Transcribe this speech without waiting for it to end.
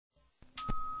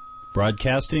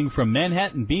Broadcasting from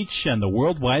Manhattan Beach and the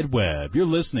World Wide Web, you're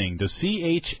listening to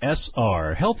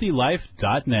CHSR,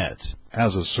 HealthyLife.net.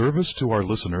 As a service to our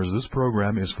listeners, this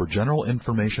program is for general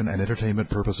information and entertainment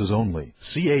purposes only.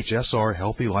 CHSR,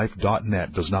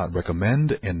 HealthyLife.net does not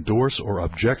recommend, endorse, or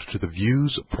object to the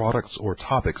views, products, or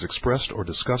topics expressed or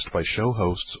discussed by show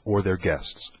hosts or their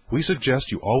guests. We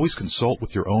suggest you always consult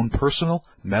with your own personal,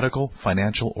 medical,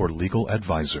 financial, or legal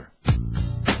advisor.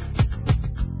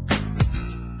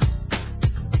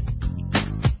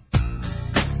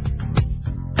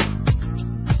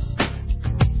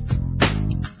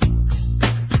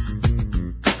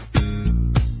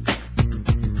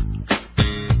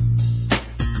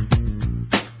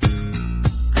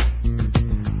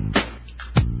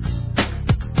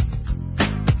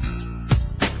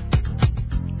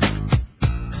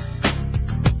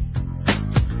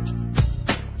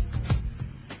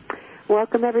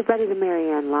 Welcome, everybody, to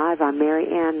Marianne Live. I'm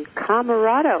Marianne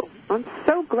Camarado. I'm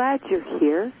so glad you're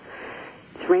here.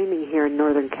 It's raining here in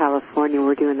Northern California.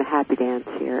 We're doing the happy dance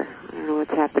here. I don't know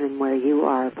what's happening where you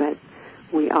are, but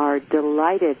we are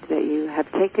delighted that you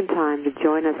have taken time to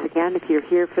join us again. If you're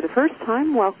here for the first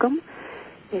time, welcome.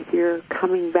 If you're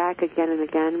coming back again and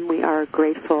again, we are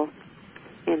grateful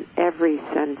in every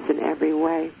sense, in every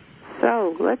way.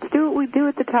 So let's do what we do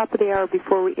at the top of the hour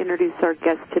before we introduce our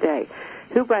guest today,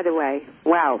 who, by the way,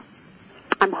 wow,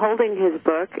 I'm holding his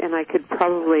book, and I could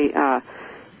probably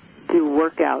do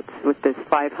workouts with this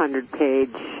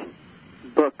 500-page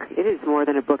book. It is more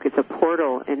than a book. It's a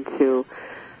portal into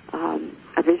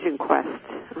a vision quest.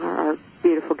 Our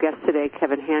beautiful guest today,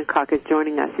 Kevin Hancock, is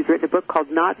joining us. He's written a book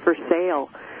called Not for Sale,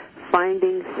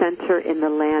 Finding Center in the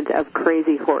Land of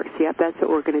Crazy Horse. Yep, that's what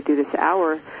we're going to do this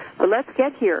hour. But let's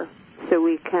get here so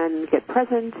we can get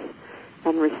present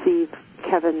and receive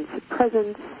Kevin's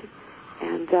presence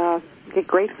and get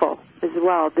grateful as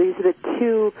well. These are the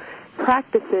two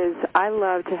practices I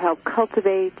love to help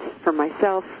cultivate for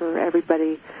myself, for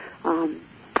everybody, and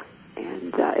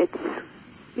it's,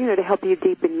 you know, to help you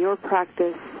deepen your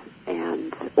practice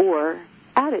and or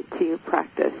add it to your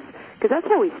practice, because that's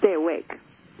how we stay awake.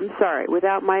 I'm sorry,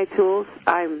 without my tools,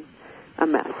 I'm a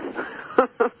mess.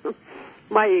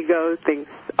 My ego thinks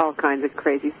all kinds of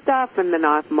crazy stuff, and then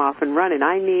I'm off and running.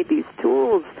 I need these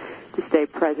tools to stay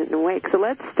present and awake. So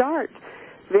let's start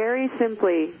very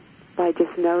simply by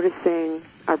just noticing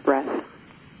our breath,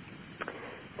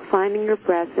 finding your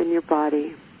breath in your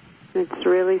body. It's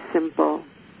really simple.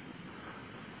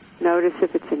 Notice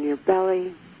if it's in your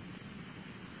belly,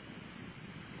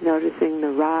 noticing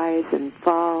the rise and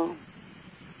fall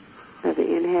of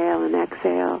the inhale and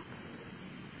exhale.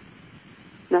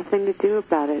 Nothing to do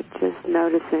about it, just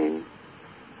noticing.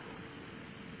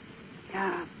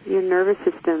 Yeah, your nervous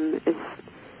system is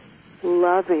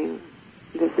loving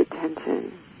this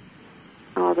attention.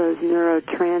 All those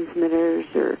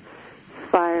neurotransmitters are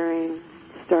firing,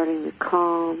 starting to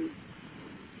calm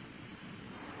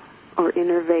or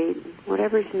innervate,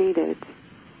 whatever's needed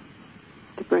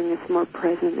to bring us more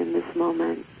present in this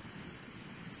moment.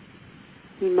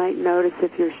 You might notice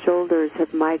if your shoulders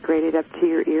have migrated up to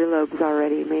your earlobes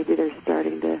already. Maybe they're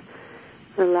starting to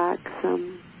relax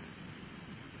some.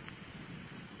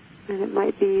 And it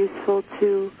might be useful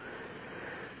to,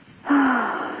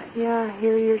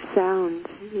 hear your sound,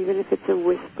 even if it's a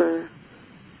whisper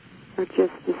or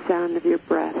just the sound of your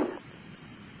breath.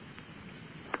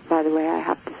 By the way, I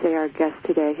have to say our guest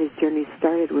today, his journey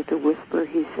started with a whisper,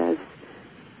 he says.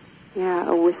 Yeah,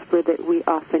 a whisper that we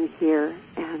often hear,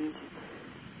 and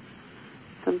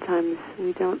sometimes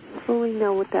we don't fully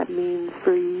know what that means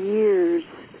for years.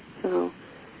 So,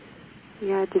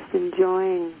 yeah, just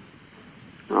enjoying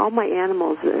all my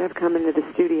animals that have come into the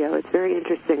studio. It's very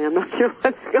interesting. I'm not sure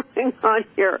what's going on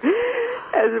here.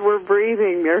 As we're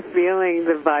breathing, they're feeling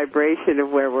the vibration of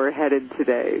where we're headed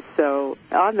today. So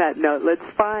on that note, let's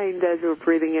find, as we're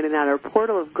breathing in and out, our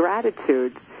portal of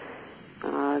gratitude.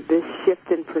 This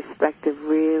shift in perspective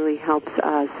really helps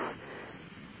us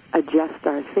adjust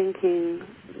our thinking,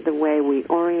 the way we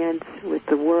orient with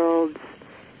the world.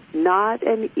 Not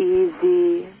an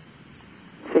easy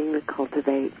thing to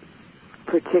cultivate,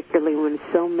 particularly when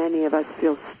so many of us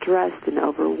feel stressed and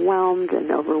overwhelmed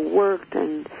and overworked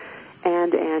and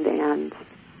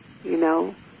you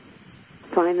know,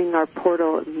 finding our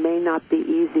portal may not be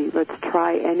easy. Let's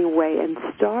try anyway, and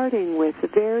starting with a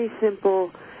very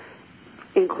simple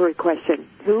inquiry question.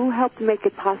 Who helped make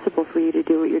it possible for you to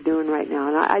do what you're doing right now?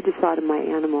 And I just thought of my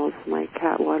animals. My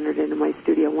cat wandered into my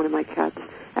studio. One of my cats,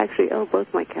 actually,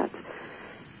 both my cats.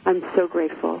 I'm so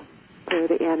grateful for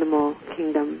the animal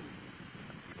kingdom,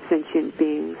 sentient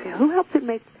beings. Who helped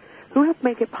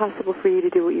make it possible for you to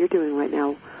do what you're doing right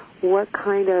now? What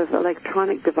kind of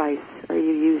electronic device are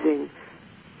you using?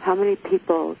 How many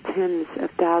people, tens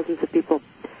of thousands of people,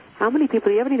 how many people,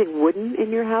 do you have anything wooden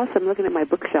in your house? I'm looking at my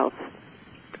bookshelf.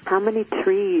 How many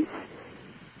trees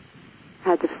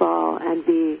had to fall and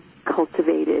be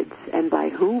cultivated, and by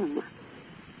whom?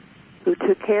 Who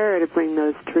took care to bring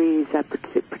those trees, that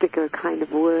particular kind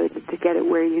of wood, to get it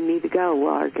where you need to go?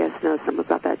 Well, our guest knows something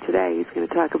about that today. He's going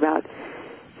to talk about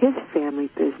his family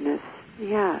business.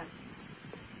 Yeah.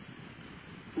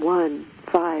 1,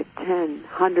 5, 10,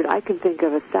 100. I can think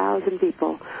of 1,000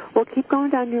 people. Well, keep going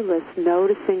down your list,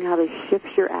 noticing how they shift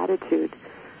your attitude,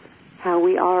 how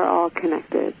we are all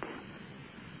connected.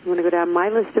 I'm going to go down my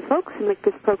list of folks who make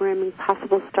this programming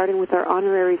possible, starting with our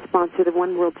honorary sponsor, the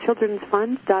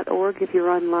OneWorldChildren'sFund.org, if you're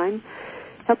online,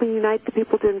 helping unite the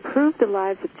people to improve the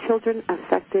lives of children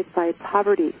affected by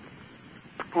poverty.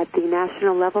 At the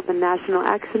national level, the National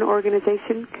Action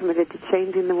Organization, committed to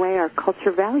changing the way our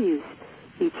culture values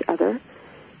each other.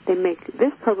 They make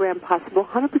this program possible.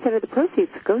 100% of the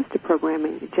proceeds goes to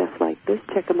programming just like this.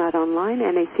 Check them out online,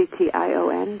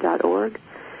 NACTION.org.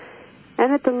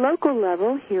 And at the local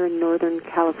level here in Northern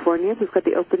California, we've got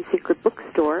the Open Secret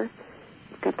Bookstore.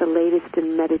 We've got the latest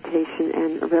in meditation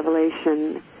and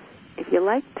revelation. If you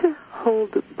like to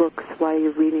hold books while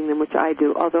you're reading them, which I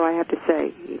do, although I have to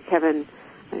say, Kevin,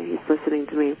 he's listening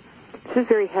to me, this is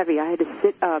very heavy. I had to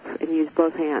sit up and use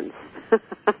both hands.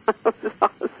 That was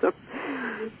awesome.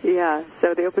 Yeah,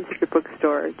 so the Open Secret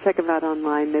Bookstore, check them out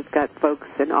online. They've got folks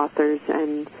and authors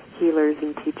and healers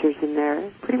and teachers in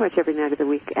there pretty much every night of the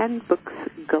week, and books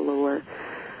galore.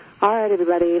 All right,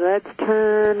 everybody, let's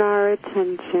turn our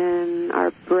attention,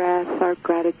 our breath, our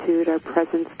gratitude, our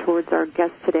presence towards our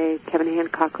guest today, Kevin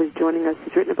Hancock, who's joining us.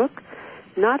 He's written a book,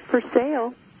 Not for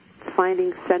Sale,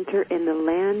 Finding Center in the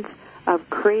Land of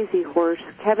Crazy Horse.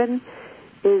 Kevin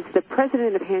is the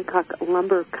president of Hancock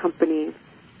Lumber Company,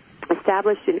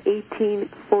 established in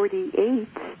 1848.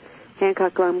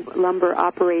 Hancock Lumber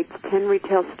operates 10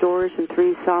 retail stores and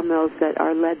 3 sawmills that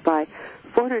are led by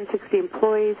 460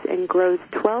 employees and grows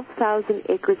 12,000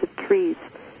 acres of trees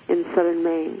in southern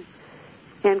Maine.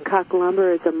 Hancock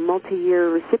Lumber is a multi-year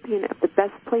recipient of the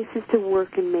Best Places to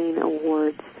Work in Maine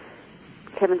awards.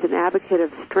 Kevin's an advocate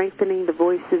of strengthening the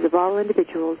voices of all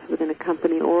individuals within a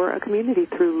company or a community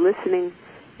through listening,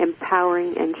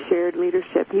 empowering, and shared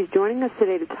leadership. He's joining us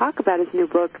today to talk about his new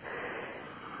book,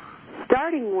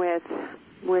 starting with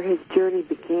where his journey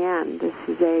began. This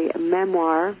is a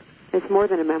memoir. It's more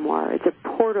than a memoir. It's a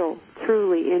portal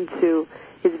truly into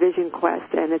his vision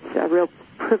quest, and it's a real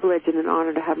privilege and an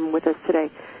honor to have him with us today.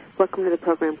 Welcome to the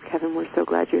program, Kevin. We're so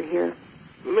glad you're here.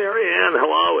 Marianne,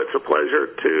 hello. It's a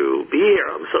pleasure to be here.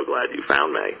 I'm so glad you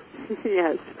found me.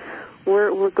 Yes,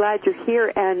 we're glad you're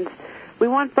here, and we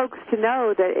want folks to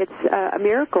know that it's a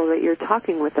miracle that you're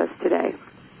talking with us today,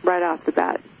 right off the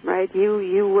bat, right?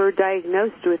 You were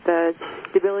diagnosed with a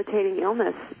debilitating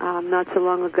illness not so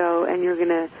long ago, and you're going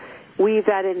to weave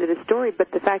that into the story, but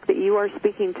the fact that you are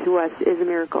speaking to us is a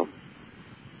miracle.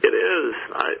 It is.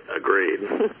 I agreed.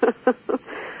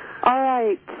 All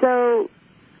right, so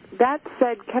that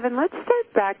said, Kevin, let's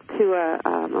start back to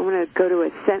I'm going to go to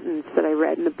a sentence that I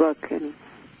read in the book, and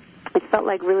it felt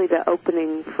like really the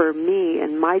opening for me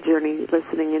and my journey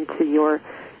listening into your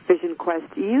vision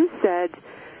quest. You said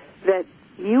that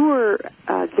you were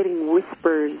getting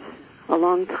whispers a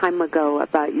long time ago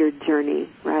about your journey,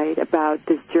 right, about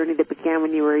this journey that began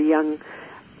when you were a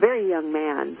very young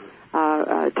man,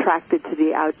 attracted to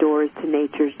the outdoors, to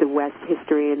nature's, the West,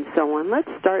 history, and so on.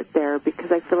 Let's start there because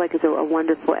I feel like it's a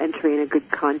wonderful entry and a good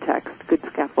context, good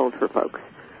scaffold for folks.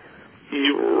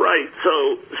 You're right.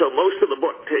 So most of the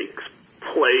book takes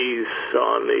place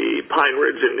on the Pine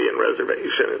Ridge Indian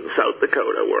Reservation in South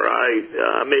Dakota, where I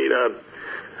made a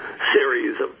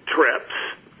series of trips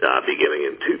beginning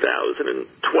in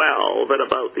 2012 at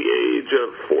about the age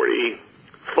of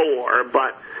 44.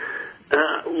 But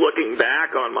looking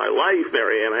back on my life,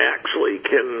 Marianne, I actually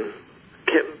can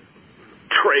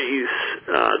trace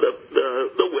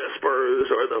the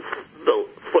whispers or the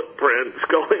footprints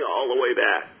going all the way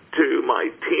back to my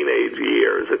teenage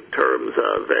years in terms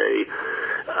of a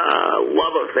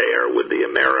love affair with the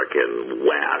American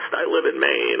West. I live in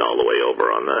Maine, all the way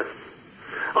over on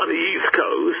the East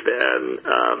Coast, and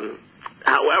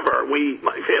however,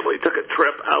 my family took a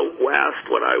trip out west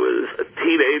when I was a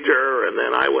teenager, and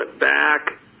then I went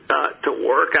back to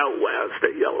work out west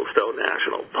at Yellowstone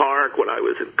National Park when I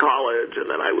was in college, and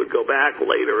then I would go back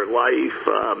later in life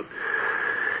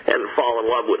and fall in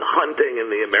love with hunting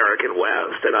in the American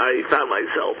West. And I found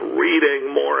myself reading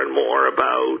more and more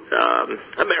about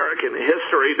American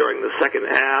history during the second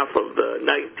half of the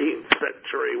 19th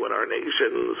century, when our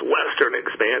nation's western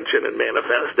expansion and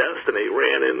manifest destiny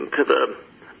ran into the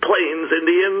Plains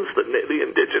Indians, the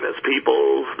indigenous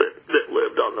peoples that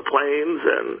lived on the plains.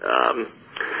 And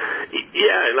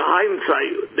in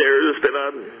hindsight, there's been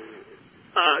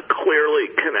a clearly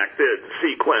connected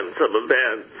sequence of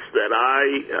events that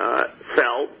I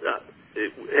felt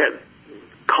had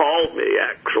called me,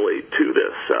 actually, to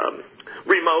this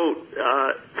remote,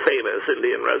 famous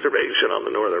Indian reservation on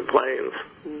the northern plains.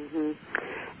 Mm-hmm.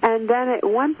 And then at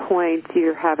one point,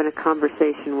 you're having a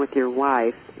conversation with your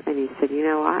wife, and you said,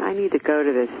 I need to go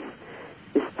to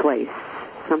this place.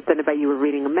 Something about you were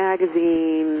reading a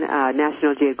magazine,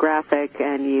 National Geographic,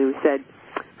 and you said,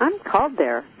 I'm called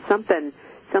there. Something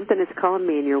is calling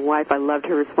me. And your wife, I loved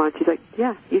her response. She's like,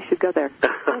 yeah, you should go there.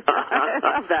 I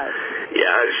love that.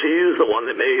 Yeah, she's the one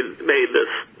that made this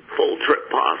full trip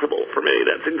possible for me.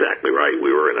 That's exactly right.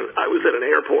 I was at an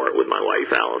airport with my wife,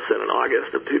 Allison, in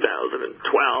August of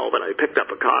 2012, and I picked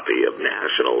up a copy of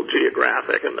National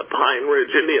Geographic, and the Pine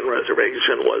Ridge Indian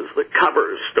Reservation was the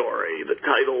cover story. The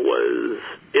title was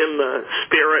In the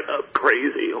Spirit of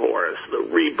Crazy Horse,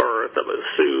 the Rebirth of a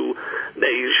Sioux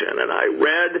Nation. And I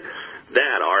read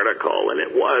that article, and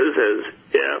it was as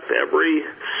if every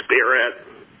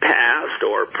spirit, past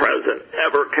or present,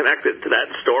 ever connected to that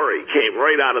story came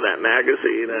right out of that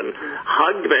magazine and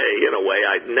hugged me in a way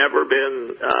I'd never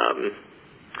been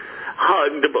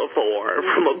hugged before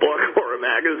from a book or a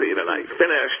magazine. And I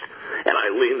finished, and I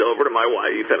leaned over to my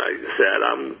wife, and I said,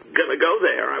 I'm going to go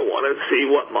there. I want to see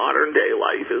what modern-day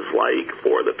life is like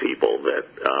for the people that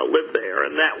live there.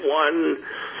 And that one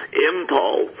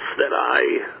impulse that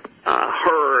I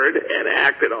heard and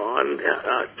acted on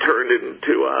turned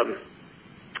into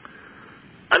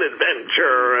an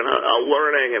adventure and a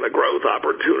learning and a growth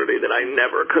opportunity that I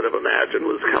never could have imagined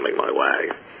was coming my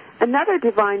way. Another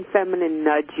divine feminine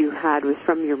nudge you had was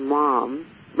from your mom,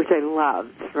 which I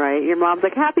loved, right? Your mom's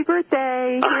like, happy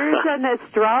birthday, here's an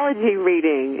astrology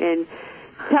reading. And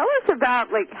tell us about,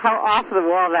 how off the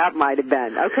wall that might have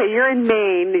been. Okay, you're in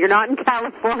Maine, you're not in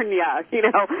California,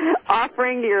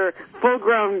 offering your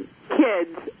full-grown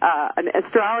kids an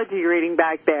astrology reading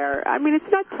back there. I mean,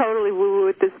 it's not totally woo-woo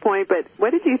at this point, but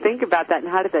what did you think about that, and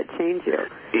how did that change you?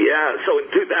 Yeah, so in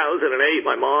 2008,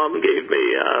 my mom gave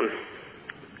me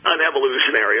an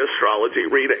evolutionary astrology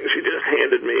reading. She just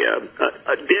handed me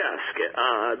a disc,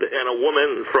 and a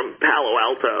woman from Palo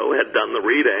Alto had done the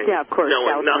reading, yeah, of course,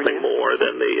 knowing California. nothing more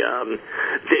than the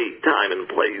date, time, and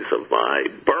place of my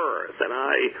birth. And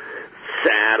I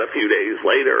sat a few days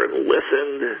later and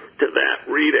listened to that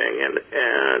reading,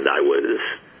 and I was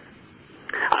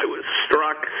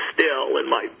struck still in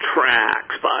my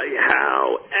tracks by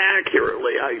how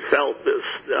accurately I felt this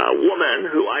woman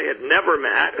who I had never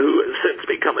met, who has since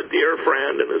become a dear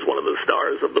friend and is one of the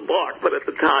stars of the book. But at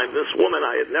the time, this woman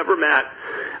I had never met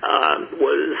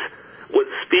was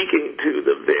speaking to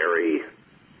the very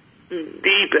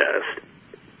deepest,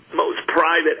 most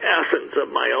private essence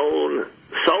of my own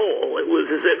soul. It was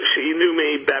as if she knew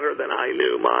me better than I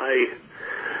knew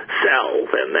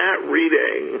myself, and that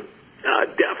reading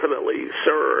definitely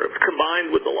served,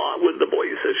 combined with the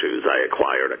voice issues I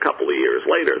acquired a couple of years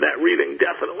later, that reading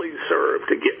definitely served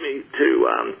to get me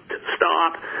to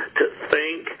stop, to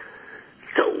think,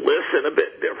 to listen a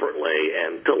bit differently,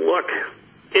 and to look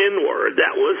inward.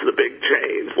 That was the big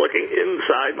change, looking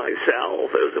inside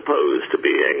myself as opposed to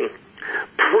being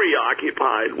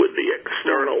preoccupied with the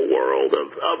external world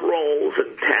of roles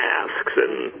and tasks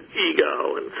and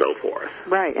ego and so forth.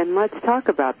 Right, and let's talk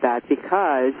about that,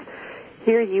 because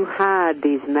here you had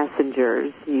these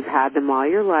messengers. You've had them all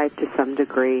your life to some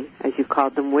degree, as you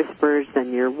called them, whispers,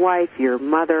 and your wife, your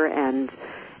mother, and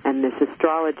this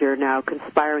astrologer now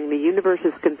conspiring. The universe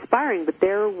is conspiring, but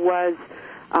there was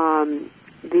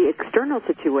the external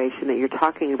situation that you're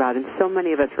talking about, and so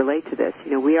many of us relate to this.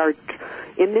 We are,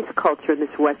 in this culture, in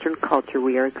this Western culture,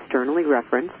 we are externally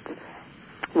referenced.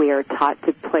 We are taught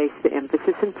to place the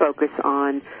emphasis and focus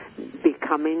on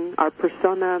becoming our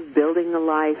persona, building a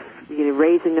life,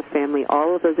 raising a family,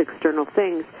 all of those external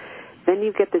things. Then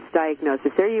you get this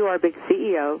diagnosis. There you are, big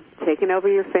CEO, taking over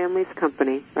your family's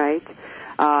company, right?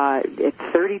 At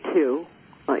 32,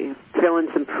 you fill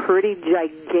in some pretty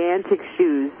gigantic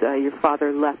shoes. Your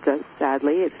father left us,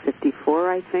 sadly, at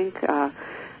 54, I think,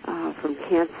 from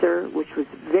cancer, which was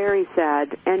very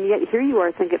sad. And yet here you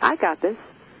are thinking, I got this,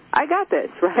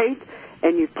 right?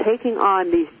 And you're taking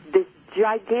on this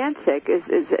gigantic, is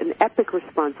an epic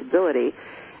responsibility.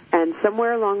 And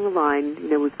somewhere along the line,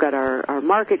 we've got our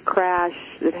market crash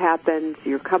that happened,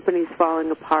 your company's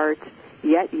falling apart,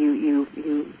 yet you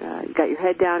got your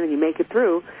head down and you make it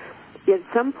through. Yet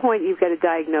at some point you've got a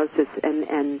diagnosis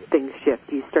and things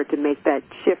shift. You start to make that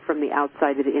shift from the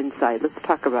outside to the inside. Let's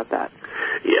talk about that.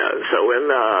 Yeah, so in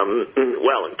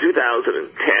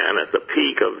 2010, at the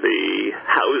peak of the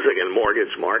housing and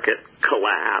mortgage market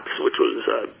collapse, which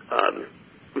was a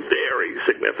very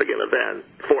significant event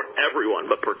for everyone,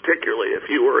 but particularly if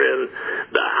you were in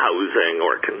the housing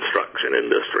or construction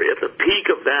industry. At the peak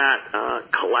of that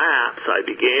collapse, I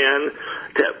began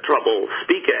to have trouble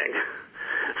speaking.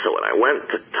 So when I went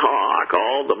to talk,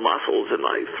 all the muscles in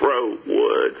my throat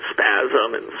would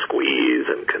spasm and squeeze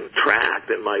and contract,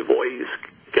 and my voice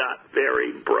got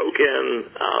very broken,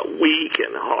 weak,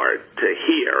 and hard to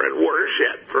hear. And worse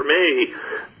yet, for me,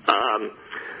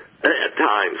 at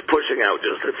times, pushing out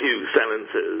just a few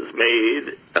sentences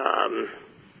made,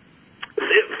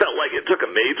 it felt like it took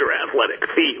a major athletic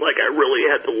feat, like I really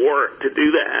had to work to do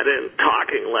that, and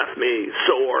talking left me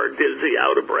sore, dizzy,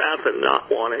 out of breath, and not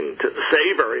wanting to say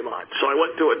very much. So I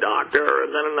went to a doctor,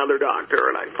 and then another doctor,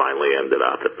 and I finally ended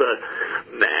up at the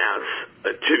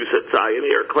Massachusetts Eye and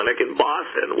Ear Clinic in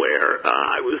Boston, where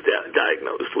I was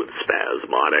diagnosed with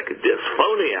spasmodic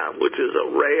dysphonia, which is a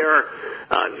rare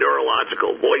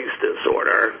neurological voice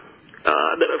disorder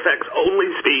that affects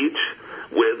only speech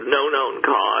with no known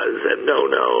cause and no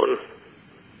known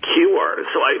cure.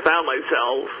 So I found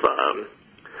myself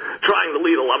trying to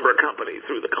lead a lumber company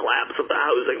through the collapse of the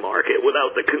housing market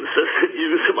without the consistent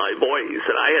use of my voice,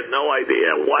 and I had no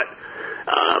idea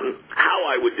how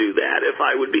I would do that, if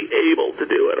I would be able to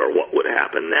do it, or what would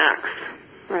happen next.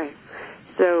 Right.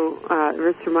 So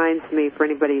this reminds me, for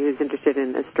anybody who's interested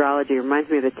in astrology, it reminds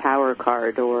me of the Tower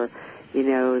card, or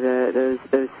those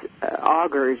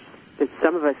augurs that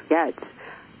some of us get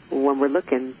when we're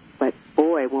looking. But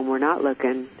boy, when we're not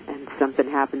looking and something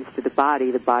happens to the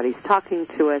body's talking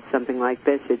to us, something like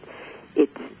this, it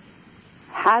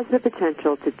has the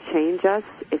potential to change us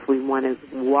if we want to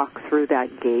walk through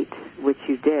that gate, which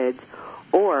you did,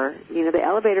 or, the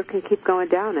elevator can keep going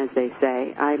down, as they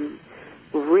say. I'm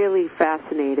really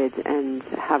fascinated and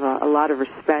have a lot of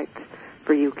respect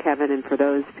for you, Kevin, and for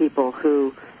those people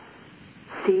who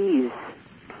seize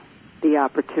the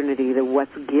opportunity,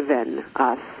 what's given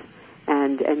us,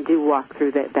 and do walk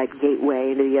through that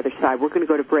gateway into the other side. We're going to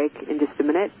go to break in just a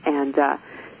minute and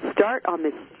start on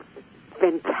this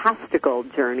fantastical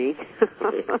journey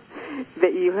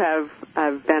that you have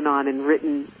been on and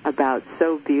written about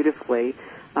so beautifully.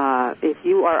 If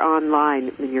you are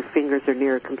online and your fingers are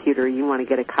near a computer, you want to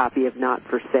get a copy of Not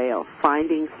for Sale,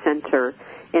 Finding Center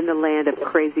in the Land of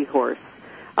Crazy Horse.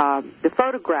 The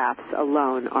photographs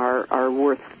alone are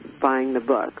worth buying the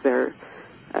book. They're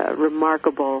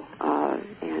remarkable,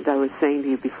 and I was saying to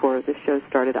you before the show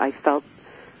started, I felt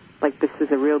like this was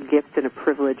a real gift and a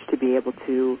privilege to be able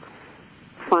to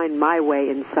find my way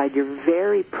inside your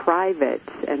very private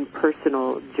and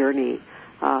personal journey.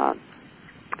 An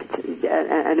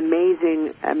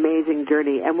amazing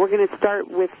journey. And we're going to start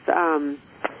with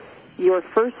your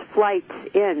first flight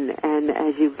in, and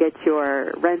as you get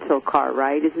your rental car,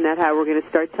 right? Isn't that how we're going to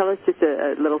start? Tell us just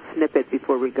a little snippet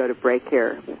before we go to break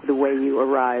here, the way you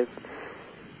arrived.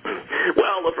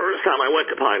 Well, the first time I went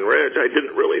to Pine Ridge, I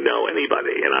didn't really know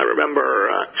anybody, and I remember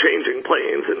changing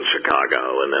planes in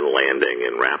Chicago and then landing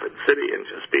in Rapid City and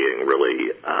just being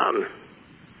really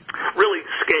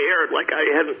scared, like I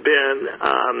hadn't been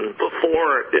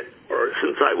before or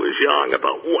since I was young,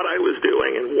 about what I was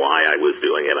doing and why I was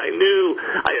doing it. I knew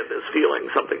I had this feeling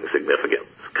something significant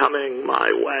was coming my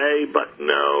way, but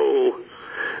no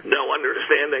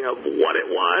understanding of what it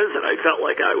was, and I felt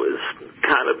like I was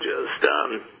kind of just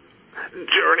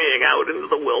journeying out into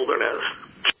the wilderness.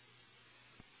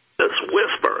 This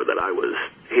whisper that I was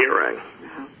hearing.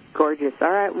 Gorgeous.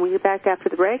 All right, when you're back after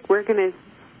the break, we're going to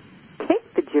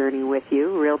take the journey with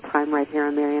you, real time, right here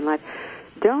on Marianne Live.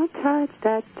 Don't touch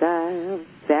that dial.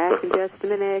 Back in just a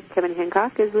minute. Kevin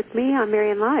Hancock is with me on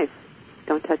Marianne Live.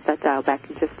 Don't touch that dial. Back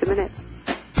in just a minute.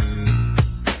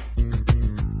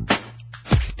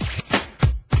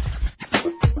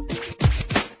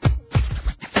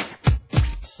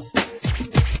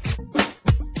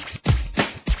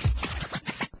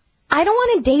 I don't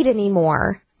want to date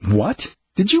anymore. What?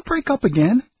 Did you break up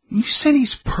again? You said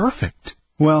he's perfect.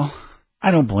 Well,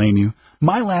 I don't blame you.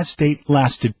 My last date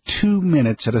lasted 2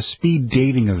 minutes at a speed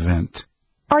dating event.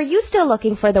 Are you still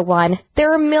looking for the one?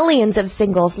 There are millions of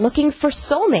singles looking for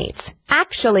soulmates.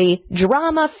 Actually,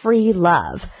 drama-free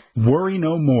love. Worry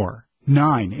no more.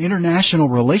 9 international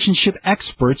relationship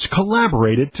experts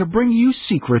collaborated to bring you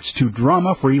secrets to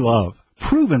drama-free love.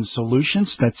 proven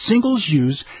solutions that singles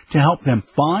use to help them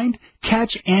find,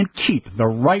 catch, and keep the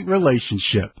right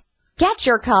relationship. Get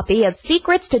your copy of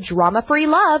Secrets to Drama-Free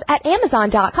Love at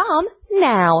Amazon.com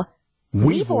now.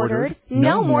 We've ordered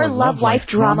No More Love Life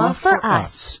Drama for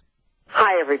Us.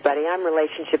 Hi, everybody. I'm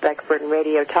relationship expert and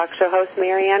radio talk show host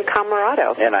Marianne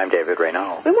Camarado. And I'm David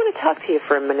Reynal. We want to talk to you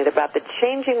for a minute about the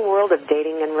changing world of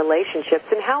dating and relationships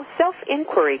and how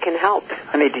self-inquiry can help.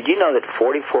 Honey, did you know that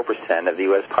 44% of the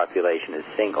U.S. population is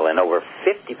single and over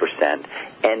 50%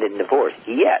 end in divorce?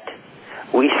 Yet,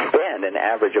 we spend an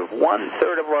average of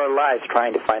 1/3 of our lives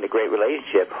trying to find a great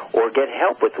relationship or get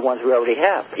help with the ones we already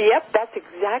have. Yep, that's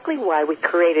exactly why we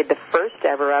created the first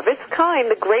ever of its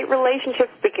kind, the Great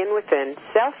Relationships Begin Within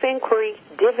Self-Inquiry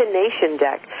Divination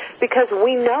Deck, because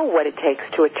we know what it takes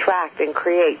to attract and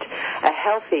create a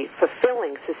healthy,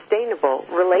 fulfilling, sustainable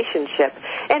relationship.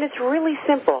 And it's really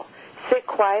simple. Sit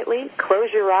quietly,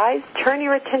 close your eyes, turn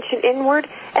your attention inward,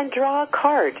 and draw a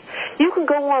card. You can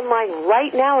go online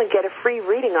right now and get a free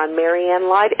reading on Marianne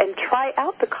Live and try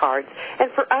out the cards.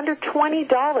 And for under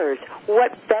 $20,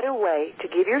 what better way to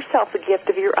give yourself a gift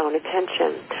of your own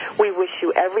attention? We wish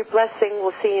you every blessing.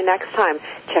 We'll see you next time.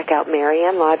 Check out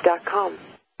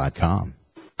MarianneLive.com.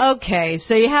 Okay,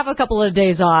 so you have a couple of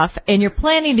days off, and you're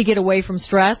planning to get away from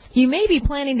stress. You may be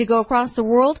planning to go across the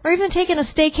world or even taking a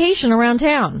staycation around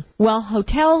town. Well,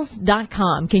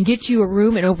 Hotels.com can get you a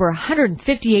room in over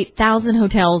 158,000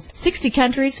 hotels, 60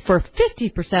 countries for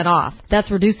 50% off. That's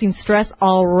reducing stress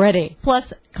already.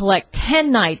 Plus, collect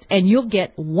 10 nights, and you'll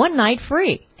get 1 night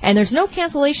free. And there's no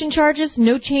cancellation charges,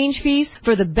 no change fees.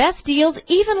 For the best deals,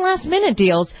 even last-minute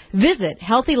deals, visit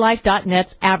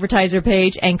HealthyLife.net's advertiser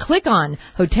page and click on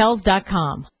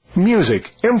Hotels.com.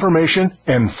 Music, information,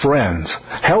 and friends.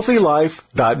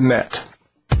 HealthyLife.net.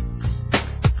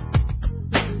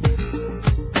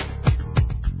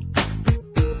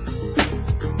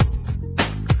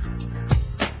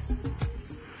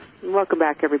 Welcome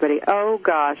back, everybody. Oh,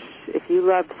 gosh, if you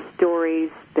love stories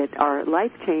that are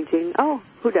life-changing, oh,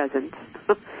 who doesn't?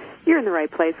 You're in the right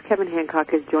place. Kevin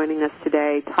Hancock is joining us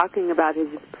today talking about his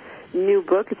new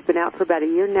book. It's been out for about a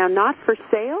year now. Not for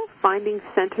Sale, Finding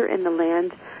Center in the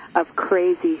Land of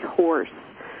Crazy Horse.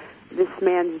 This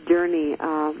man's journey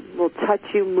will touch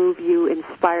you, move you,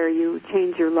 inspire you,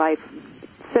 change your life.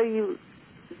 So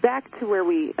back to where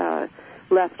we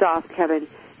left off, Kevin.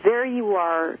 There you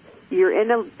are. You're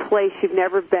in a place you've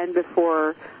never been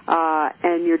before,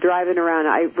 and you're driving around.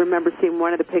 I remember seeing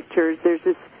one of the pictures. There's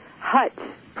this hut,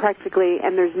 practically,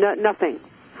 and there's nothing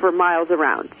for miles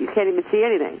around. You can't even see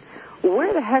anything.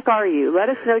 Where the heck are you? Let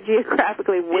us know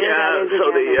geographically where that is.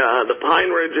 So the Pine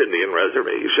Ridge Indian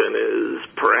Reservation is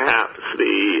perhaps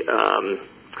the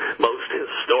most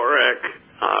historic,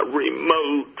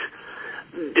 remote,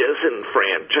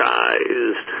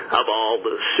 disenfranchised of all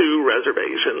the Sioux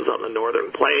reservations on the Northern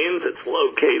Plains. It's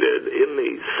located in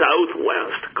the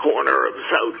southwest corner of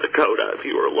South Dakota. If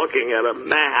you were looking at a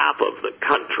map of the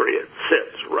country, it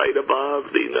sits right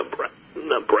above the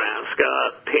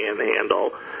Nebraska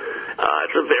Panhandle.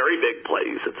 It's a very big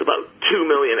place. It's about 2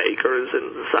 million acres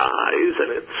in size,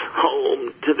 and it's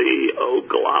home to the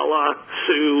Oglala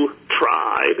Sioux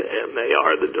tribe, and they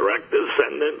are the direct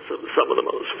descendants of some of the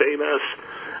most famous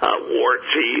war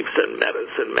chiefs and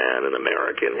medicine men in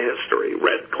American history.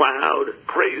 Red Cloud,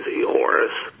 Crazy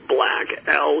Horse, Black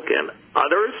Elk, and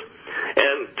others.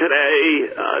 And today,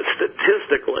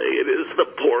 statistically, it is the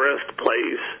poorest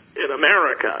place in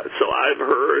America. So I've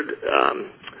heard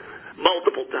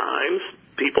multiple times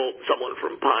someone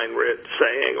from Pine Ridge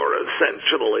saying, or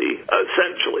essentially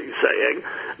saying,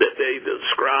 that they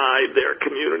describe their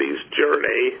community's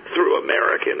journey through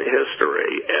American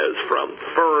history as from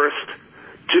first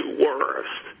to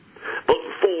worst.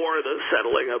 Before the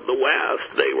settling of the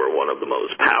West, they were one of the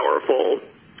most powerful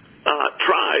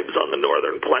tribes on the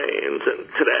Northern Plains, and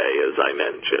today, as I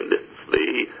mentioned, it's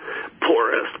the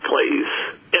poorest place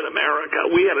in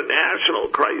America. We had a national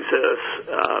crisis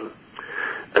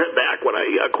back when I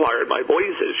acquired my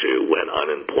voice issue, when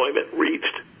unemployment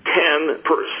reached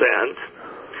 10%.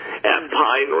 At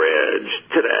Pine Ridge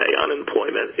today,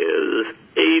 unemployment is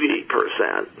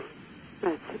 80%.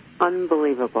 That's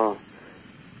unbelievable.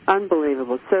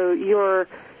 Unbelievable. So you're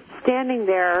standing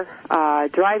there,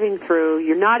 driving through,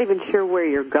 you're not even sure where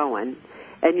you're going,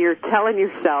 and you're telling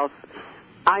yourself,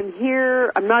 I'm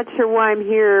here, I'm not sure why I'm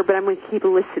here, but I'm going to keep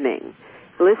listening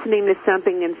to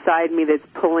something inside me that's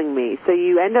pulling me. So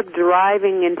you end up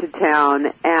driving into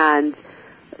town, and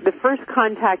the first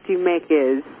contact you make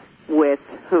is with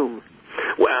whom?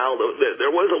 Well,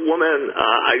 there was a woman,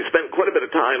 I spent quite a bit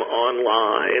of time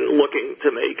online looking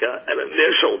to make an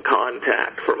initial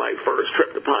contact for my first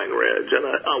trip to Pine Ridge, and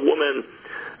a woman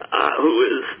who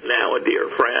is now a dear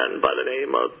friend by the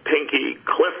name of Pinky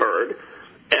Clifford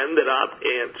ended up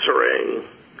answering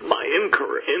my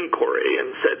inquiry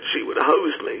and said she would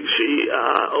host me. She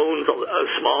owns a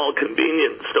small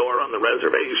convenience store on the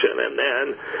reservation and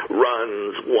then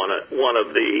runs one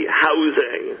of the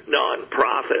housing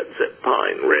nonprofits at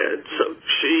Pine Ridge. So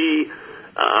she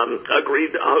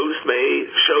agreed to host me,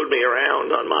 showed me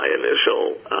around on my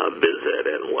initial visit,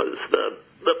 and was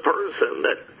the person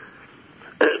that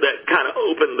kind of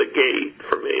opened the gate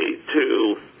for me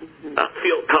to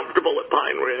feel comfortable at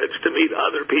Pine Ridge, to meet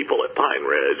other people at Pine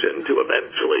Ridge, and to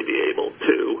eventually be able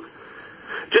to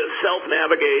just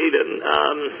self-navigate and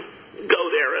go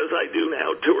there as I do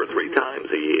now 2 or 3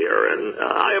 times a year. And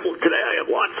today I have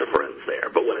lots of friends there,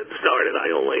 but when it started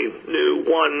I only knew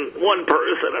one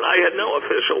person, and I had no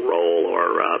official role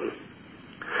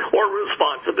or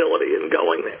responsibility in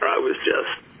going there. I was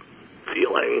just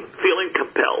feeling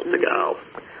compelled to go.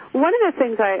 One of the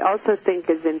things I also think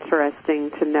is interesting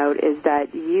to note is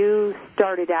that you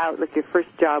started out, like your first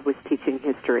job was teaching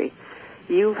history.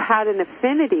 You've had an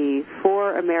affinity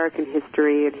for American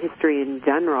history and history in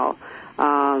general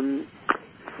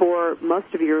for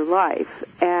most of your life.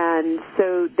 And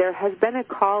so there has been a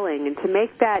calling, and to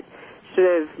make that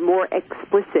sort of more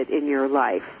explicit in your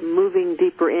life, moving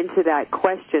deeper into that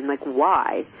question, like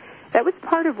why? That was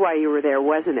part of why you were there,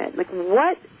 wasn't it? Like,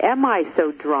 what am I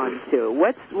so drawn to?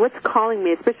 What's calling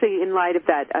me, especially in light of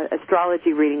that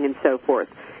astrology reading and so forth?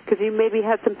 Because you maybe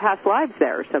had some past lives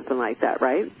there or something like that,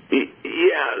 right?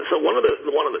 Yeah. So one of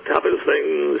the toughest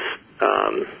things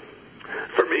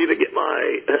for me to get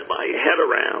my head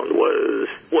around was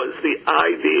the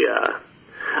idea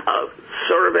of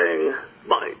serving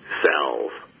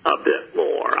myself a bit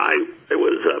more. I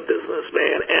was a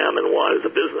businessman, am and was a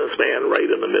businessman right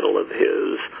in the middle of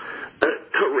his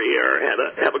career,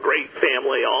 have a great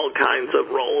family, all kinds of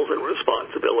roles and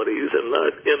responsibilities in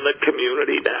the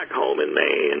community back home in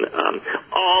Maine,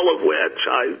 all of which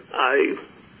I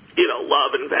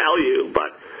love and value,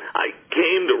 but I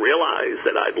came to realize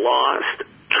that I'd lost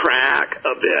track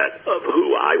a bit of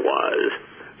who I was,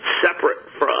 separate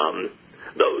from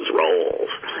those roles.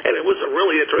 And it was a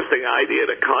really interesting idea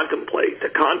to contemplate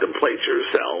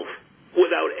yourself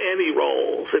without any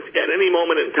roles. If at any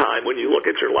moment in time when you look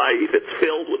at your life, it's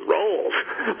filled with roles,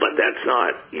 but that's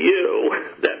not you,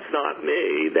 that's not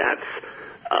me,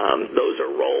 those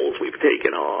are roles we've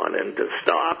taken on. And to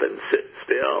stop and sit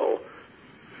still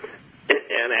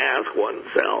and ask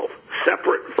oneself,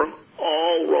 separate from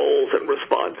all roles and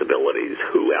responsibilities,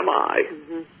 who am I?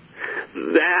 Mm-hmm.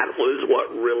 That was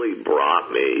what really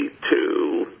brought me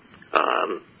to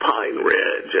Pine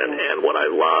Ridge, and what I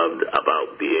loved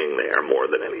about being there more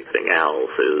than anything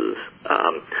else is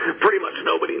pretty much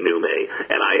nobody knew me,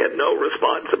 and I had no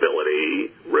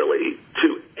responsibility really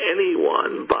to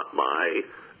anyone but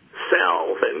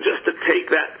myself. And just to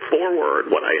take that forward,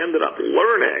 what I ended up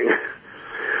learning,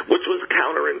 which was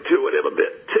counterintuitive a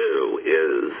bit too,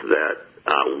 is that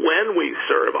when we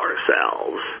serve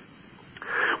ourselves,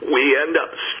 we end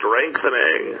up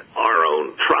strengthening our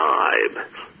own tribe,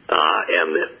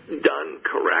 and that done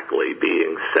correctly,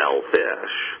 being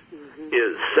selfish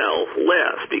is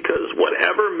selfless, because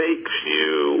whatever makes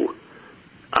you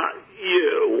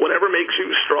whatever makes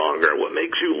you stronger, what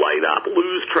makes you light up,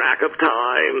 lose track of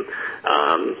time,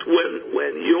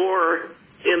 when you're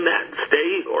in that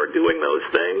state or doing those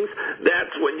things,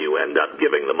 that's when you end up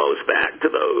giving the most back to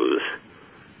those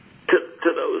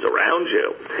around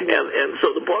you. And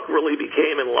so the book really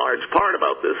became in large part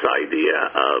about this idea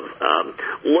of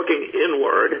looking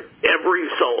inward, every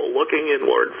soul looking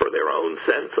inward for their own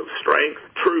sense of strength,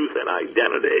 truth, and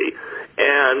identity,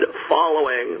 and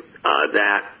following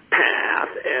that path,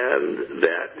 and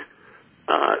that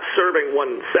serving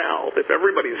oneself, if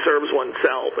everybody serves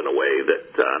oneself in a way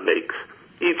that makes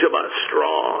each of us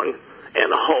strong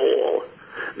and whole,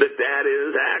 that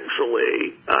is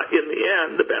actually, in the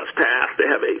end, the best path to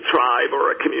have a tribe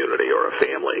or a community or a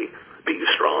family be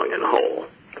strong and whole.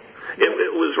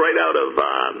 It was right out of,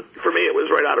 for me, it was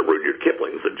right out of Rudyard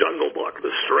Kipling's The Jungle Book.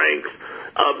 The strength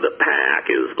of the pack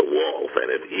is the wolf,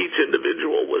 and if each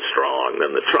individual was strong,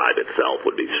 then the tribe itself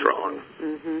would be strong.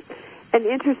 Mm-hmm. And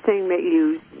interesting that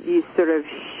you sort of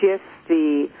shift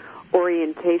the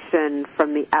orientation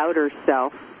from the outer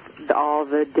self, all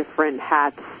the different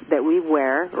hats that we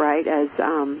wear, right, as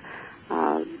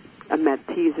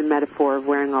to use a metaphor of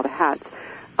wearing all the hats,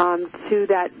 to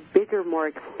that bigger, more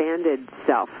expanded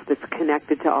self that's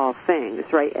connected to all things,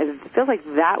 right? And I feel like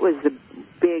that was the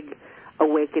big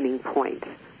awakening point,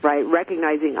 right?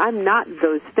 Recognizing I'm not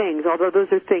those things, although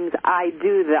those are things I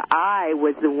do. The I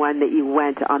was the one that you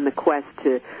went on the quest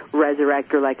to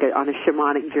resurrect, or like on a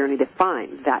shamanic journey to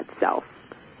find that self.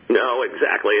 No,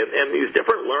 exactly. And these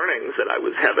different learnings that I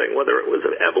was having, whether it was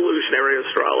an evolutionary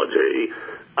astrology,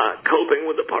 coping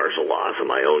with the partial loss of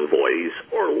my own voice,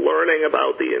 or learning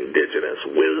about the indigenous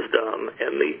wisdom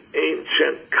and the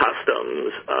ancient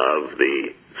customs of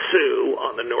the Sioux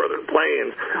on the northern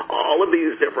plains, all of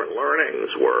these different learnings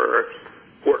were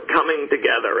coming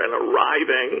together and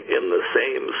arriving in the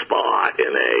same spot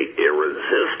in a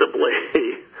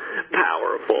irresistibly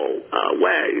powerful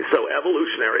way. So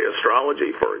evolutionary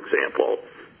astrology, for example,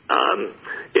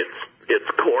 its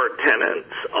core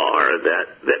tenets are that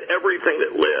everything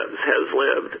that lives, has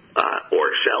lived,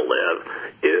 or shall live,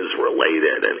 is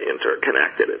related and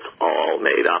interconnected. It's all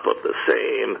made up of the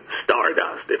same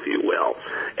stardust, if you will.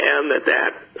 And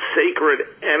that sacred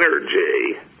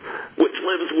energy, which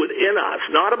lives within us,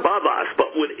 not above us,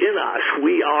 but within us,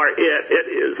 we are it, it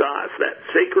is us. That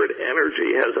sacred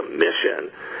energy has a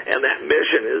mission, and that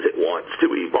mission is it wants to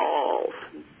evolve.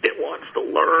 It wants to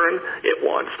learn, it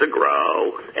wants to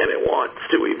grow, and it wants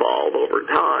to evolve over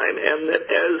time. And that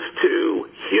as to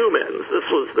humans, this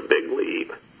was the big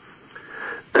leap.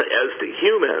 As to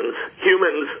humans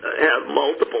have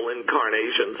multiple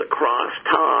incarnations across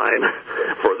time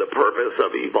for the purpose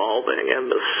of evolving, and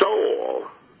the soul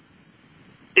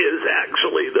is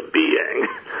actually the being,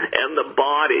 and the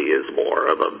body is more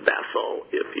of a vessel,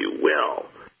 if you will.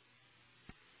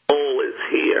 The soul is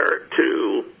here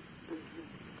to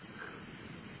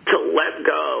let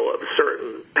go of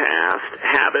certain past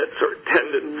habits or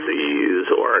tendencies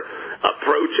or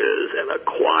approaches and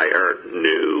acquire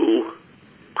new,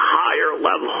 higher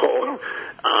level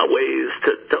ways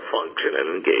to function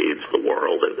and engage the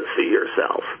world and to see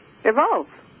yourself. Evolve.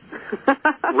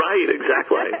 Right,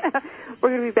 exactly. We're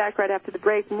going to be back right after the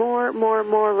break. More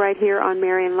right here on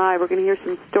Marian Live. We're going to hear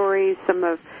some stories, some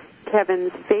of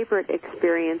Kevin's favorite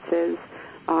experiences,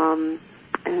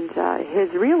 and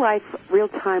his real-life,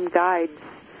 real-time guides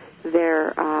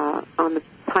there on the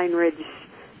Pine Ridge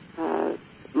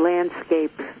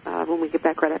landscape when we get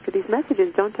back right after these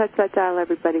messages. Don't touch that dial,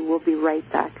 everybody. We'll be right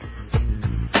back.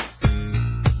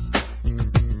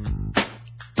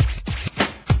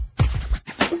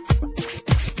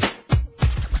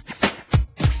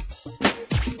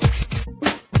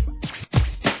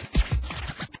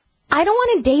 I don't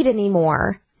want to date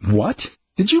anymore. What?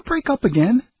 Did you break up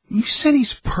again? You said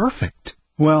he's perfect.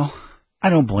 Well, I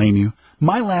don't blame you.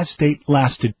 My last date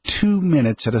lasted 2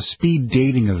 minutes at a speed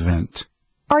dating event.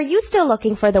 Are you still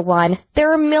looking for the one?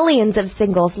 There are millions of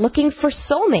singles looking for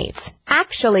soulmates.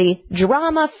 Actually,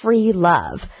 drama-free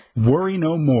love. Worry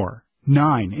no more.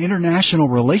 9 international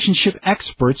relationship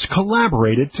experts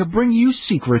collaborated to bring you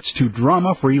secrets to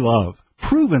drama-free love.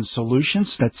 Proven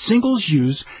solutions that singles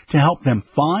use to help them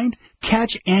find,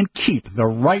 catch, and keep the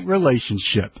right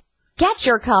relationship. Get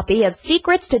your copy of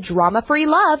Secrets to Drama-Free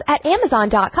Love at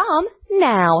Amazon.com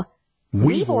now.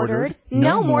 We've ordered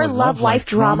No More Love Life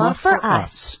Drama for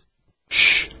us.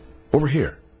 Shh. Over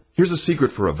here. Here's a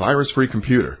secret for a virus-free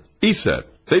computer. ESET.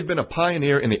 They've been a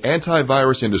pioneer in the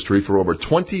antivirus industry for over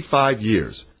 25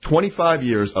 years. 25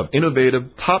 years of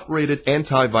innovative, top-rated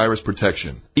antivirus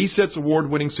protection. ESET's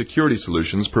award-winning security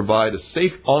solutions provide a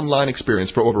safe online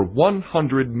experience for over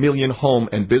 100 million home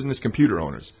and business computer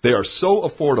owners. They are so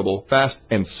affordable, fast,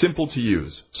 and simple to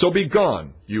use. So be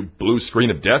gone, you blue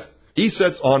screen of death.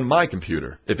 ESET's on my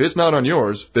computer. If it's not on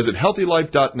yours, visit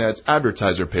HealthyLife.net's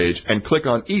advertiser page and click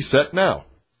on ESET now.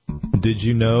 Did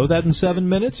you know that in 7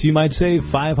 minutes you might save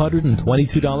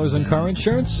 $522 on car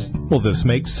insurance? Well, this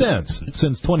makes sense,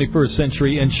 since 21st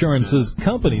Century Insurance's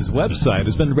company's website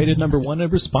has been rated #1 in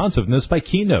responsiveness by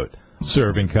Keynote.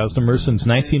 Serving customers since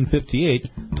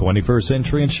 1958, 21st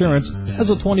Century Insurance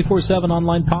has a 24/7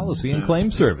 online policy and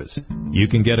claim service. You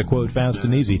can get a quote fast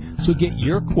and easy, so get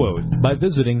your quote by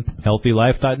visiting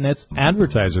HealthyLife.net's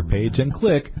advertiser page and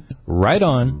click right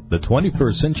on the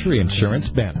 21st Century Insurance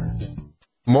banner.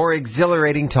 More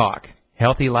exhilarating talk.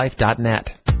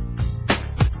 HealthyLife.net.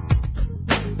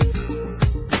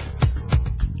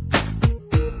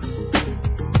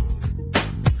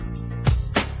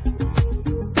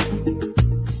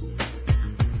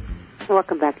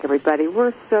 Welcome back, everybody.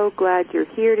 We're so glad you're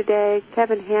here today.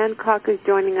 Kevin Hancock is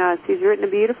joining us. He's written a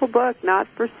beautiful book, Not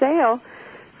for Sale,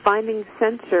 Finding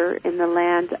Censor in the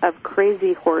Land of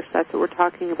Crazy Horse. That's what we're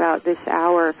talking about this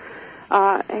hour.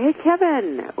 Hey,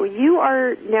 Kevin, you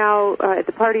are now at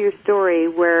the part of your story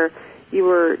where you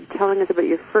were telling us about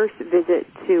your first visit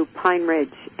to Pine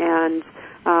Ridge, and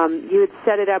you had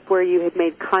set it up where you had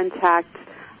made contact.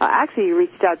 Actually, you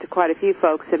reached out to quite a few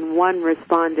folks, and one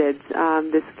responded,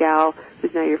 this gal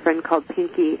who's now your friend called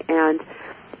Pinky, and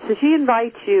so she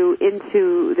invites you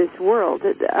into this world.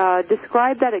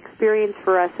 Describe that experience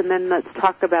for us, and then let's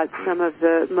talk about some of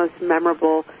the most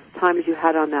memorable times you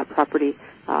had on that property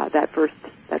that first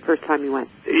time you went.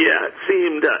 Yeah,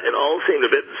 it all seemed a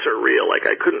bit surreal. Like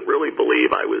I couldn't really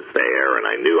believe I was there, and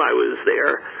I knew I was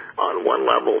there on one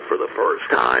level for the first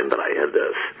time, but I had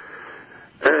this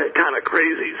kind of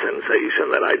crazy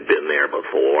sensation that I'd been there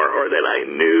before, or that I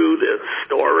knew this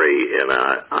story in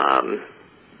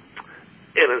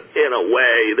a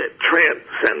way that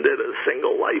transcended a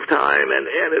single lifetime,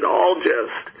 and it all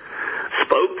just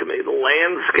spoke to me. The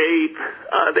landscape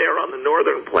there on the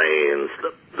northern plains,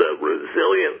 the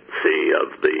resiliency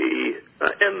of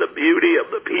and the beauty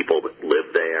of the people that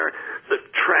live there, the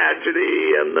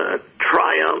tragedy and the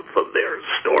triumph of their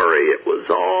story. It was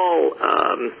all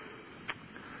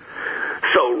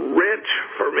so rich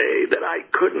for me that I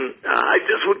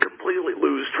just would completely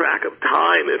lose track of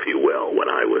time, if you will, when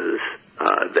I was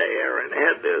there, and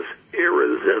had this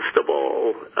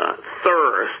irresistible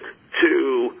thirst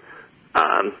to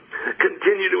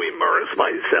continue to immerse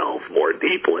myself more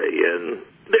deeply in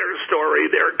their story,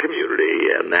 their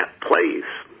community, and that place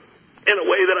in a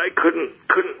way that I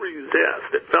couldn't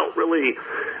resist. It felt really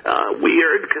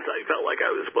weird because I felt like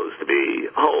I was supposed to be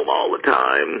home all the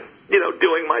time,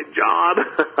 doing my job.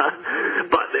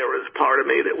 But there was part of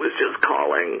me that was just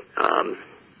calling,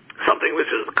 something was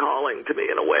just calling to me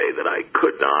in a way that I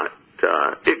could not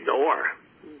ignore.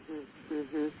 Mm-hmm,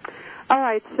 mm-hmm. All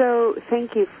right, so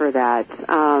thank you for that.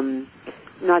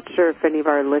 Not sure if any of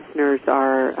our listeners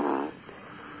are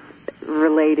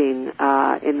relating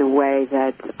in the way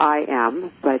that I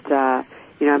am, but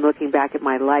I'm looking back at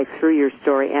my life through your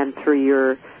story and through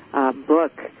your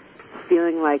book,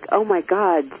 feeling like, oh my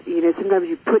God, sometimes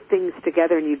you put things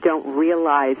together and you don't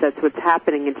realize that's what's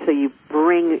happening until you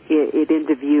bring it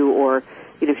into view or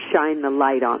shine the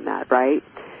light on that, right?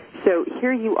 So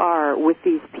here you are with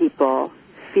these people,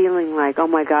 feeling like, oh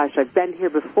my gosh, I've been here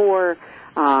before,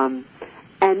 and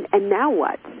now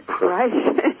what, right?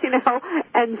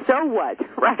 And so what,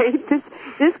 right?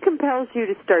 This compels you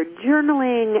to start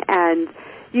journaling, and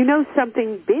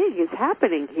something big is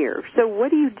happening here. So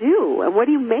what do you do, and what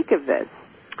do you make of this?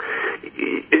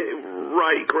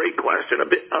 Right, great question. A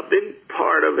big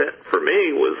part of it for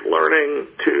me was learning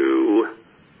to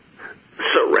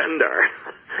surrender,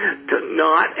 to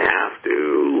not have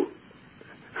to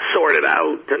sort it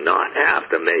out, to not have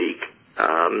to make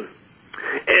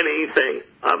anything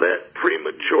of it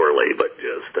prematurely, but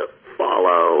just to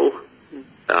follow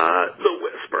the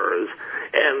whispers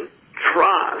and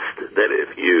trust that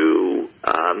if you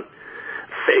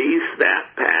face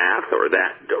that path or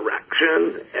that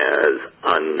direction, as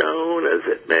unknown as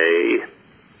it may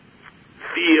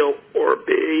feel or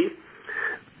be,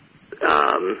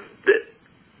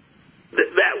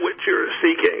 that which you're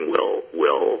seeking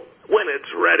will, when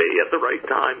it's ready at the right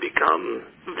time, become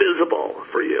visible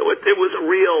for you. It was a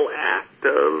real act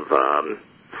of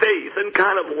faith and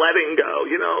kind of letting go.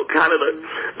 Kind of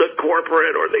the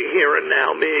corporate or the here and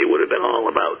now me would have been all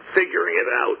about figuring it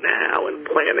out now and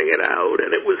planning it out.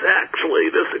 And it was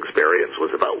actually, this experience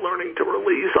was about learning to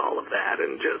release all of that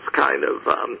and just kind of,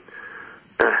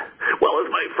 as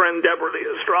my friend Deborah, the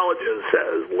astrologist,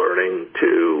 says, learning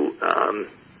to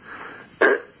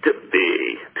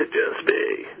just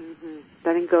be. Mm-hmm.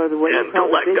 Letting go of the way and to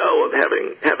let go of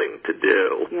having to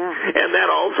do. Yeah. And that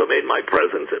also made my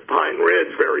presence at Pine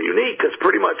Ridge very unique, because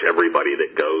pretty much everybody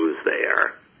that goes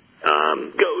there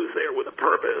with a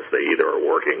purpose. They either are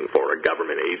working for a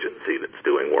government agency that's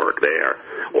doing work there,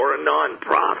 or a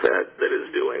nonprofit that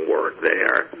is doing work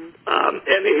there. Mm-hmm.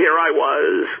 And here I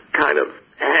was, kind of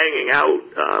hanging out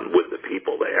with the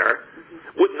people there,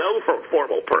 with no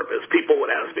formal purpose. People would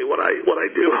ask me what I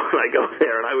do when I go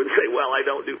there, and I would say, well, I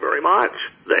don't do very much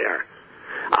there.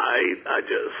 I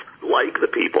just like the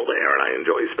people there, and I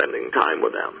enjoy spending time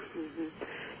with them. Mm-hmm.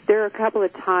 There are a couple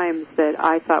of times that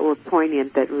I thought were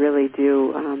poignant that really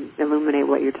do illuminate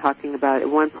what you're talking about. At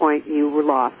one point, you were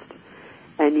lost,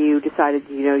 and you decided,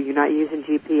 you're not using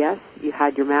GPS. You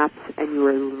had your maps, and you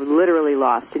were literally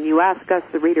lost. And you asked us,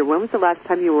 the reader, when was the last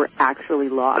time you were actually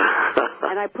lost?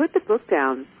 And I put the book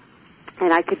down,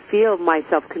 and I could feel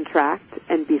myself contract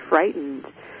and be frightened,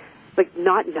 like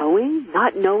not knowing,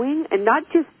 and not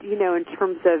just, in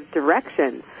terms of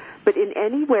direction, but in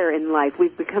anywhere in life.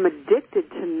 We've become addicted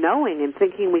to knowing and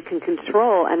thinking we can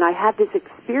control. And I had this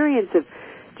experience of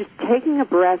just taking a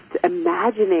breath,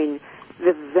 imagining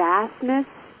the vastness,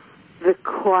 the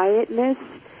quietness,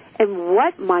 and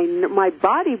what my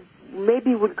body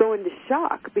maybe would go into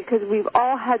shock, because we've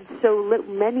all had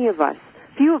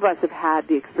few of us have had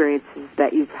the experiences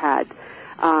that you've had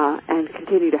and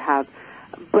continue to have,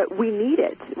 but we need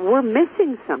it. We're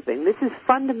missing something. This is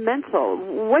fundamental.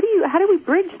 How do we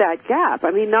bridge that gap?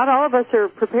 I mean, not all of us are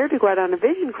prepared to go out on a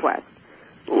vision quest.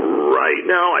 Right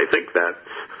now, I think that's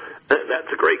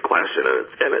a great question,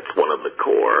 and it's one of the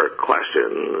core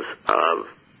questions of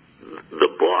the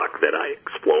book that I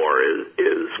explore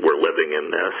is we're living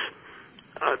in this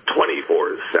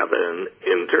 24/7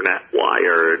 internet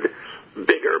wired,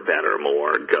 bigger, better,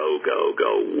 more, go, go,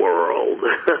 go world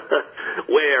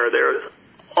where there's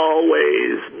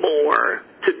always more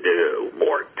to do,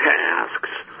 more tasks,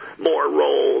 more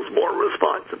roles, more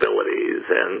responsibilities,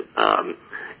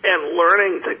 and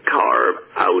learning to carve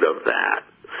out of that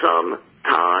some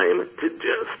time to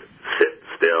just sit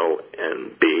still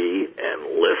and be and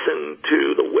listen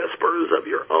to the whispers of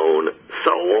your own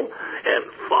soul and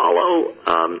follow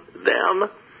them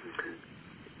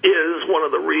is one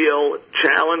of the real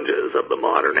challenges of the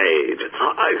modern age.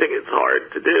 I think it's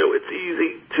hard to do. It's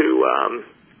easy to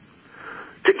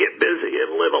get busy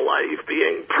and live a life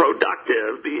being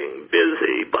productive, being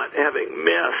busy, but having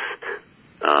missed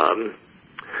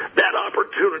that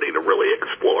opportunity to really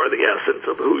explore the essence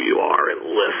of who you are and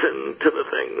listen to the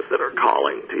things that are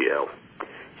calling to you.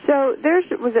 So there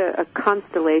was a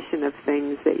constellation of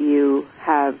things that you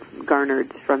have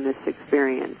garnered from this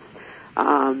experience.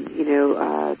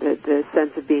 The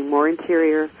sense of being more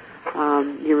interior,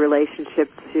 your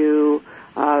relationship to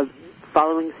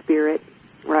following spirit,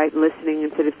 right, listening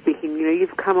instead of speaking.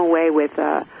 You've come away with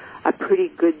a pretty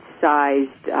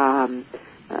good-sized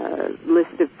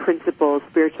list of principles,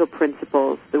 spiritual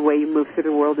principles. The way you move through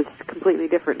the world is completely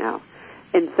different now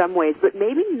in some ways, but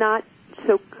maybe not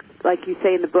so, like you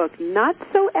say in the book, not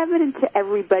so evident to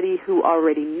everybody who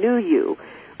already knew you,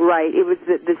 right? It was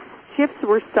the shifts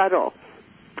were subtle.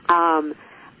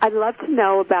 I'd love to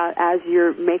know about, as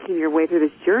you're making your way through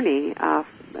this journey, and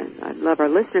I'd love our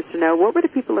listeners to know, what were the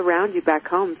people around you back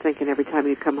home thinking every time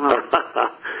you come home?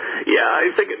 Yeah,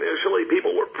 I think initially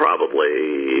people were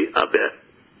probably a bit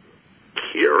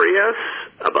curious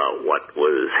about what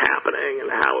was happening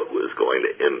and how it was going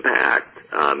to impact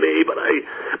me, but I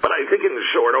think in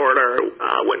short order,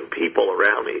 when people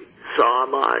around me saw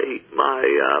my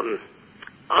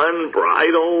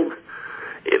unbridled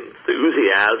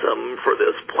enthusiasm for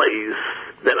this place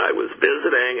that I was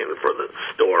visiting and for the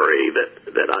story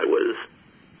that I was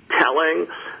telling,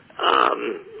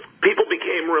 people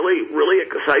became really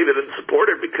excited and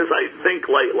supportive, because I think,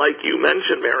 like you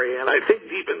mentioned, Marianne, I think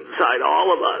deep inside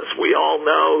all of us, we all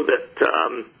know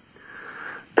that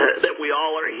we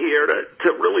all are here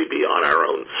to really be on our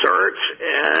own search,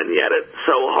 and yet it's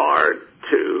so hard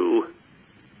to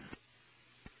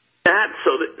that.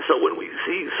 So when we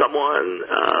see someone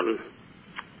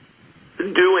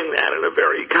doing that in a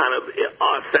very kind of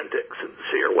authentic,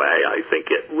 sincere way, I think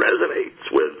it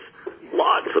resonates with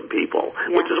lots of people,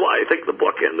 which is why I think the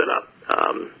book ended up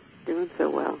doing so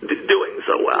well. Doing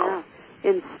so well.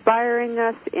 Yeah. Inspiring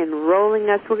us, enrolling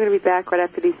us. We're going to be back right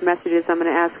after these messages. I'm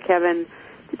going to ask Kevin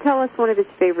to tell us one of his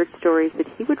favorite stories that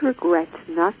he would regret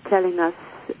not telling us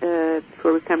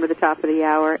before we come to the top of the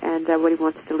hour, and what he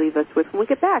wants to leave us with when we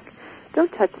get back.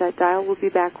 Don't touch that dial. We'll be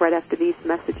back right after these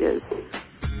messages.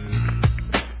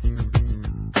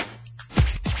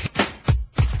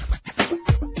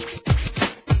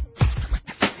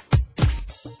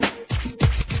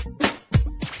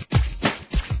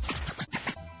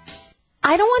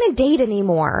 I don't want to date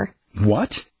anymore.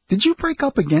 What? Did you break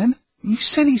up again? You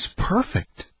said he's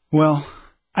perfect. Well,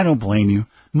 I don't blame you.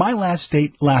 My last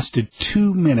date lasted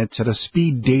 2 minutes at a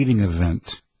speed dating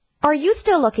event. Are you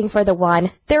still looking for the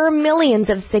one? There are millions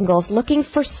of singles looking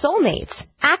for soulmates.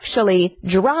 Actually,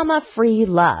 drama-free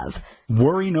love.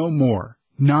 Worry no more.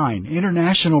 9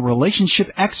 international relationship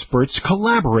experts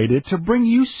collaborated to bring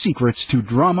you secrets to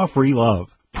drama-free love.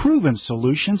 Proven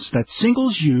solutions that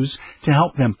singles use to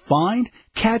help them find,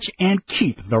 catch, and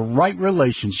keep the right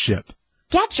relationship.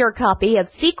 Get your copy of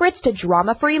Secrets to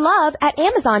Drama-Free Love at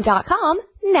Amazon.com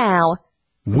now.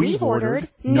 We've ordered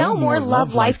No More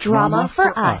Love Life Drama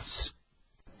for Us.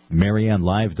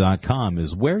 MarianneLive.com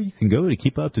is where you can go to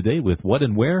keep up to date with what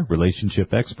and where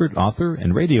relationship expert, author,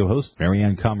 and radio host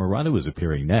Marianne Camarado is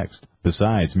appearing next.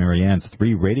 Besides Marianne's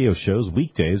 3 radio shows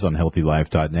weekdays on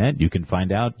HealthyLife.net, you can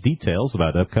find out details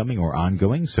about upcoming or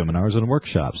ongoing seminars and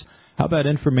workshops. How about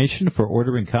information for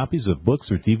ordering copies of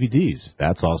books or DVDs?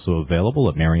 That's also available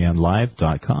at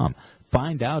MarianneLive.com.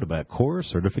 Find out about CORE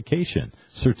certification,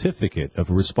 Certificate of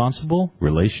Responsible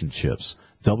Relationships.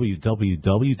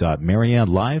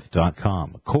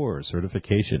 www.mariannelife.com. CORE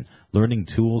certification, learning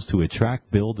tools to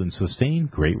attract, build, and sustain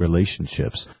great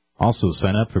relationships. Also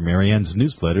sign up for Marianne's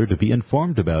newsletter to be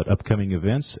informed about upcoming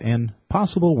events and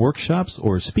possible workshops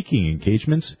or speaking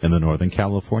engagements in the Northern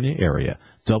California area.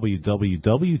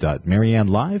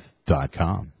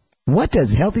 www.mariannelife.com. What does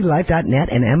HealthyLife.net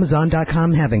and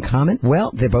Amazon.com have in common?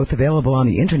 Well, they're both available on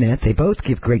the Internet. They both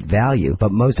give great value.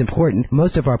 But most important,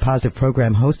 most of our positive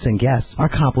program hosts and guests are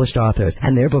accomplished authors,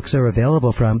 and their books are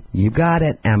available from, you got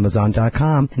it,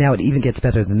 Amazon.com. Now, it even gets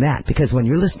better than that, because when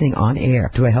you're listening on air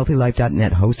to a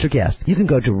HealthyLife.net host or guest, you can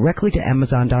go directly to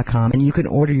Amazon.com and you can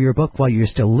order your book while you're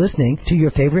still listening to your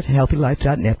favorite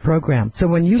HealthyLife.net program. So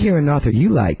when you hear an author you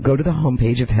like, go to the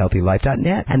homepage of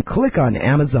HealthyLife.net and click on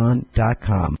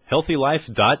Amazon.com.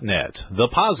 HealthyLife.net, the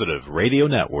positive radio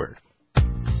network.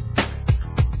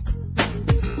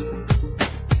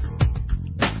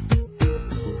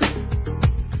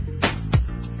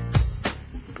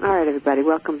 All right, everybody,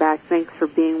 welcome back. Thanks for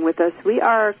being with us. We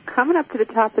are coming up to the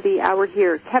top of the hour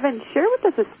here. Kevin, share with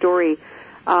us a story,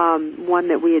 one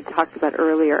that we had talked about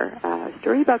earlier, a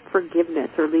story about forgiveness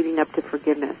or leading up to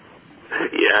forgiveness.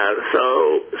 Yeah,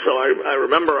 so I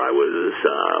remember I was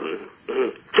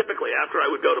typically after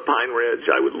I would go to Pine Ridge,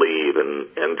 I would leave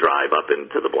and drive up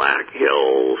into the Black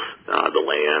Hills, the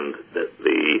land that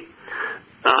the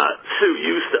Sioux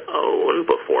used to own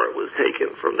before it was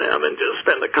taken from them, and just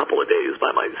spend a couple of days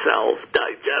by myself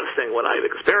digesting what I'd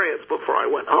experienced before I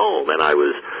went home. And I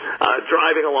was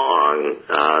driving along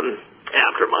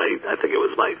after I think it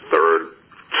was my third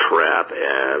trip,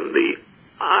 and the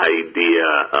idea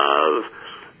of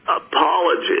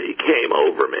apology came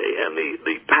over me, and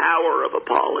the power of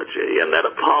apology, and that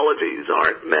apologies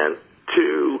aren't meant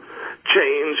to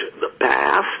change the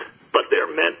past, but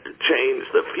they're meant to change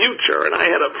the future. And I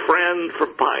had a friend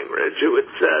from Pine Ridge who had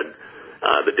said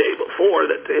the day before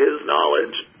that, to his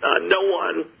knowledge, no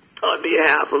one on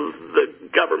behalf of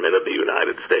the government of the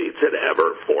United States had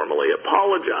ever formally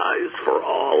apologized for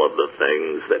all of the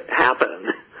things that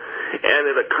happened. And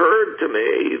it occurred to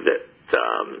me that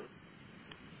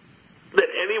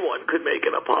anyone could make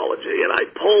an apology. And I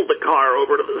pulled the car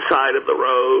over to the side of the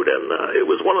road, and it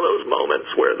was one of those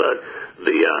moments where the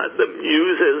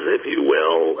muses, if you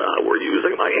will, were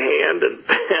using my hand and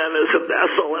pen as a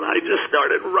vessel, and I just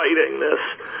started writing this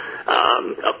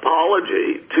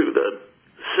apology to the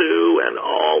Sioux and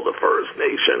all the First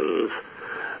Nations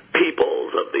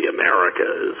peoples of the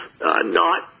Americas,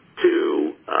 not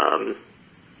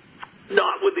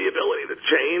with the ability to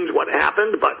change what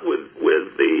happened, but with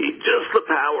the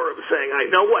power of saying, I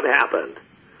know what happened.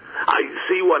 I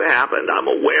see what happened. I'm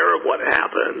aware of what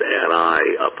happened, and I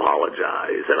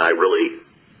apologize. And I really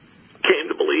came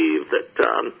to believe that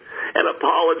an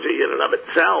apology in and of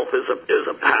itself is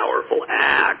a powerful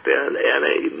act and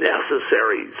a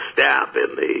necessary step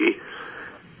in the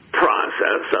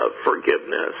process of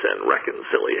forgiveness and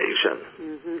reconciliation.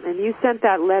 Mm-hmm. And you sent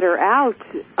that letter out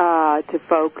to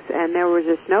folks, and there was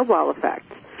a snowball effect.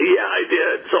 Yeah, I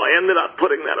did. So I ended up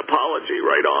putting that apology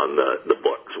right on the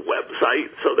book's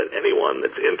website, so that anyone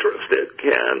that's interested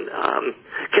can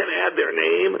add their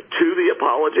name to the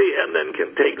apology, and then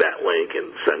can take that link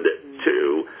and send it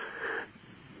to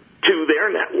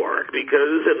their network.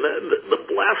 Because in the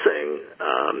blessing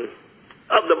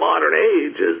of the modern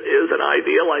age is an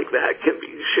idea like that can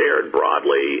be shared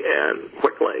broadly and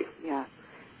quickly. Yeah.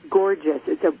 Gorgeous.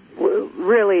 It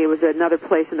was another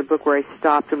place in the book where I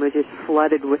stopped and was just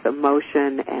flooded with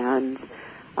emotion, and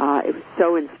it was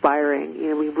so inspiring.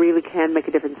 You know, we really can make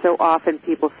a difference. So often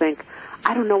people think,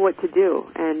 I don't know what to do,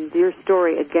 and your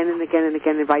story again and again and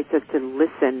again invites us to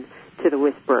listen to the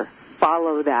whisper,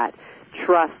 follow that,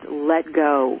 trust, let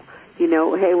go. You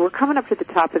know, hey, we're coming up to the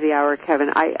top of the hour,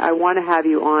 Kevin. I want to have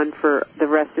you on for the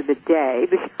rest of the day,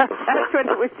 because that's what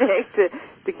it would take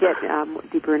to get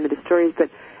deeper into the stories. But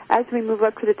as we move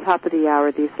up to the top of the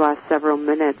hour, these last several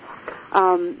minutes,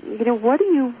 what do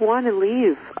you want to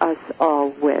leave us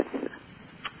all with?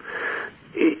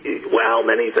 Well,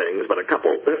 many things, but a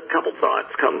couple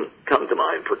thoughts come to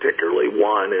mind particularly.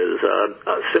 One is a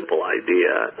simple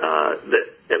idea that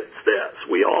it's this: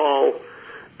 we all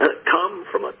come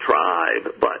from a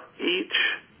tribe, but each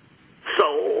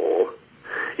soul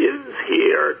is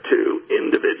here to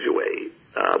individuate.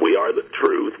 We are the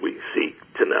truth we seek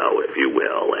to know, if you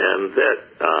will, and that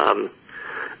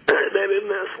in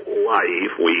this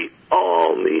life we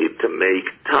all need to make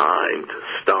time to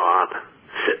stop,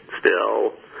 sit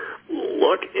still,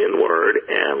 look inward,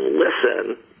 and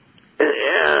listen,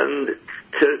 and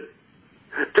to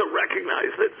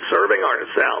recognize that serving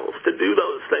ourselves to do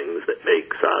those things that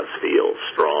makes us feel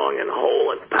strong and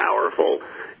whole and powerful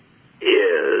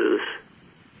is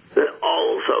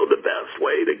also the best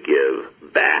way to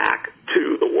give back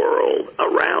to the world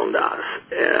around us.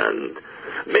 And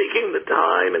making the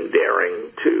time and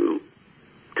daring to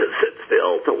sit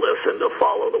still, to listen, to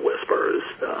follow the whispers,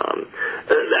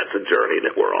 that's a journey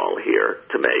that we're all here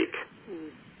to make.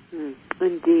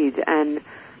 Indeed. And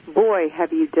boy,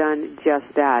 have you done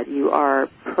just that. You are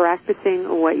practicing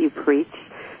what you preach.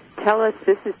 Tell us,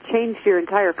 this has changed your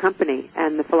entire company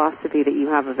and the philosophy that you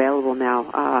have available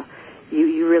now.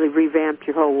 You really revamped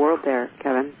your whole world there,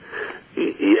 Kevin.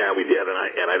 Yeah, we did,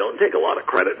 and I don't take a lot of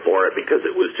credit for it because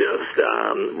it was just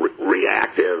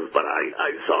reactive, but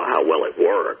I saw how well it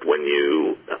worked. When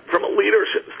you, from a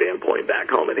leadership standpoint back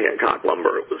home at Hancock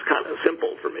Lumber, it was kind of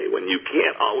simple for me. When you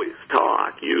can't always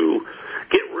talk, you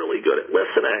get really good at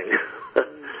listening,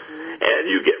 and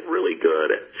you get really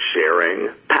good at sharing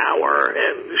power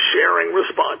and sharing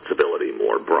responsibility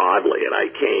more broadly. And I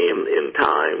came in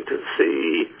time to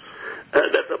see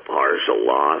that the partial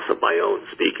loss of my own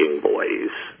speaking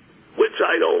voice, which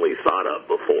I'd only thought of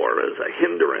before as a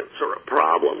hindrance or a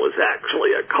problem, was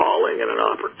actually a calling and an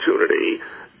opportunity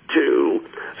to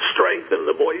strengthen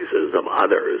the voices of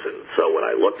others. And so when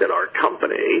I looked at our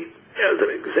company as an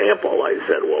example, I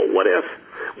said, well, what if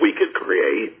we could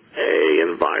create an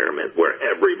environment where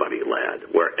everybody led,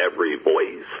 where every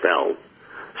voice felt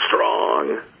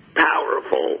strong,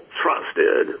 powerful,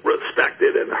 trusted,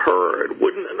 respected, and heard?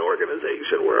 Wouldn't an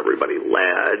organization where everybody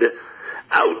led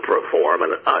outperform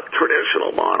a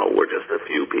traditional model where just a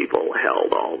few people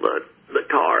held all the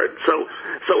cards? So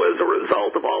as a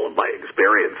result of all of my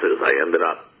experiences, I ended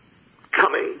up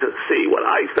coming to see what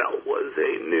I felt was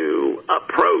a new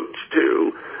approach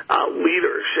to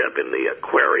leadership in the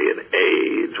Aquarian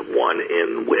age, one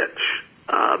in which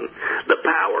the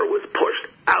power was pushed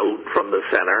out from the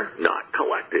center, not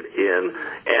collected in,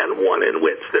 and one in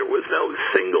which there was no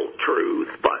single truth,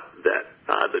 but that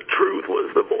the truth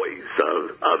was the voice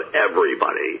of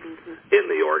everybody in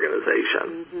the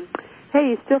organization.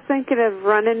 Hey, you still thinking of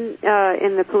running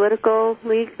in the political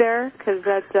league there? Because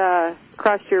that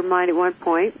crossed your mind at one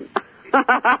point. Well,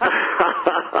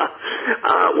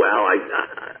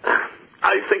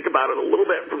 I think about it a little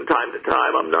bit from time to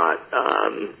time. I'm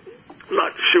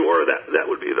not sure that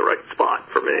would be the right spot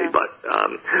for me, but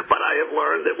I have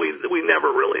learned that we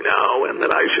never really know, and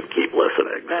that I should keep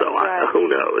listening. That's right. Who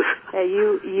knows? Hey,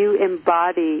 you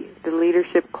embody the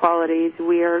leadership qualities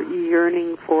we are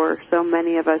yearning for, so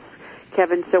many of us,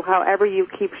 Kevin. So however you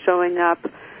keep showing up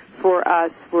for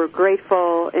us, we're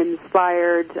grateful,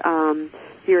 inspired.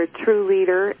 You're a true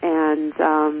leader and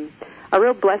a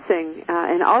real blessing.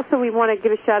 And also we want to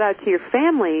give a shout out to your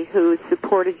family who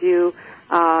supported you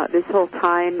this whole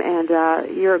time. And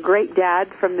you're a great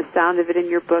dad from the sound of it in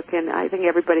your book. And I think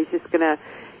everybody's just going to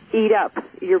eat up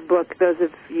your book, those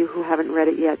of you who haven't read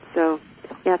it yet. So,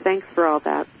 yeah, thanks for all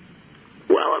that.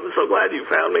 Well, I'm so glad you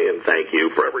found me, and thank you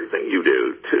for everything you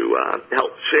do to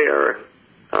help share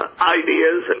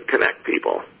ideas and connect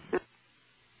people.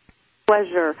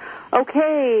 Pleasure.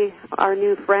 Okay, our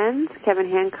new friends, Kevin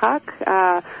Hancock.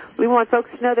 We want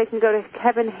folks to know they can go to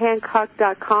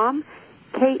kevinhancock.com,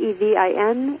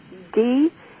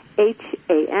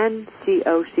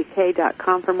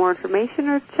 KevinHancock.com for more information,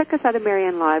 or check us out at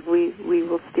Marianne Live. We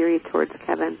will steer you towards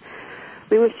Kevin.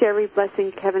 We wish you every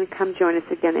blessing. Kevin, come join us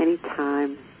again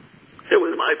anytime. It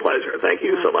was my pleasure. Thank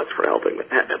you so much for having me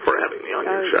on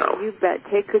your show. You bet.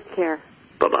 Take good care.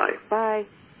 Bye-bye. Bye.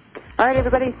 All right,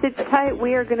 everybody, sit tight.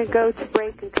 We are going to go to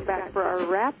break and come back for our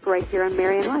wrap right here on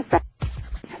Marianne Live. Back.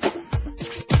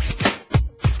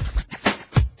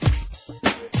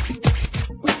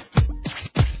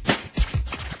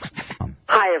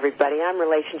 Hi, everybody. I'm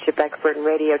relationship expert and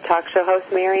radio talk show host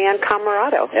Marianne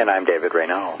Camarado. And I'm David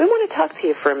Reynal. We want to talk to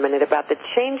you for a minute about the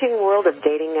changing world of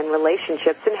dating and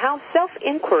relationships and how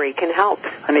self-inquiry can help.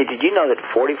 Honey, did you know that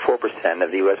 44%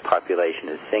 of the U.S. population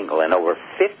is single and over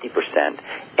 50%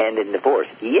 end in divorce?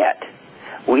 Yet,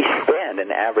 we spend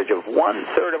an average of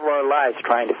one-third of our lives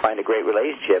trying to find a great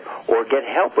relationship or get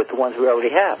help with the ones we already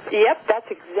have. Yep, that's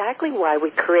exactly why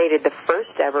we created the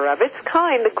first ever of its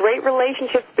kind, the Great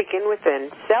Relationships Begin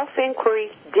Within Self-Inquiry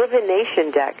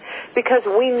Divination Deck, because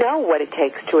we know what it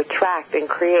takes to attract and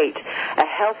create a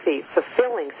healthy,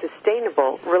 fulfilling,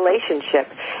 sustainable relationship.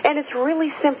 And it's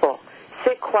really simple.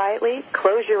 Sit quietly,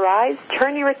 close your eyes,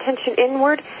 turn your attention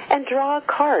inward, and draw a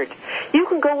card. You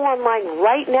can go online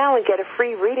right now and get a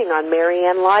free reading on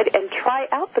Marianne Live and try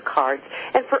out the cards.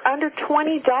 And for under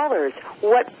 $20,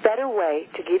 what better way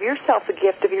to give yourself a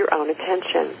gift of your own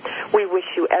attention? We wish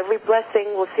you every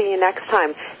blessing. We'll see you next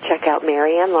time. Check out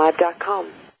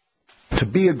MarianneLive.com. To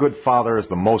be a good father is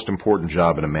the most important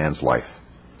job in a man's life.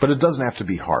 But it doesn't have to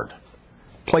be hard.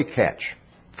 Play catch.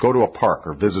 Go to a park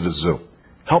or visit a zoo.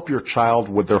 Help your child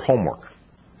with their homework.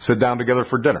 Sit down together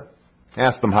for dinner.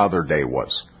 Ask them how their day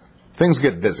was. Things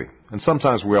get busy, and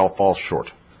sometimes we all fall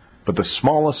short. But the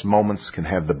smallest moments can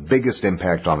have the biggest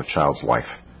impact on a child's life.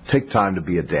 Take time to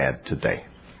be a dad today.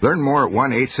 Learn more at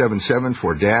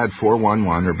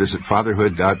 1-877-4DAD-411 or visit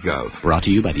fatherhood.gov. Brought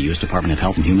to you by the U.S. Department of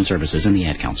Health and Human Services and the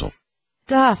Ad Council.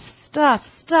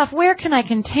 Stuff. Where can I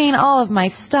contain all of my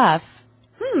stuff?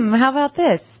 How about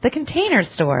this? The Container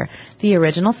Store, the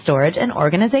original storage and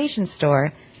organization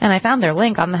store. And I found their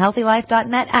link on the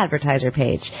HealthyLife.net advertiser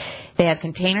page. They have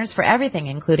containers for everything,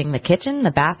 including the kitchen,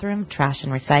 the bathroom, trash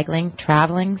and recycling,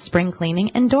 traveling, spring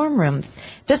cleaning, and dorm rooms.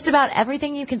 Just about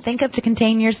everything you can think of to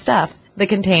contain your stuff. The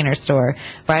Container Store,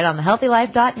 right on the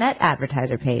HealthyLife.net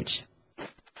advertiser page.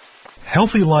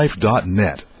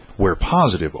 HealthyLife.net, where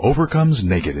positive overcomes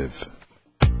negative.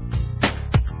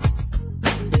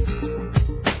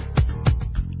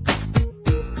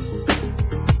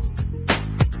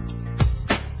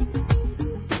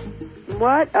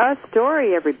 What a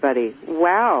story, everybody.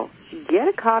 Wow. Get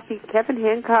a copy. Kevin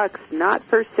Hancock's Not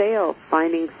For Sale,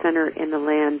 Finding Center in the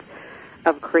Land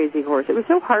of Crazy Horse. It was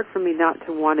so hard for me not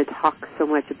to want to talk so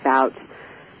much about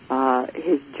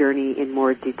his journey in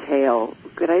more detail,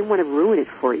 but I didn't want to ruin it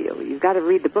for you. You've got to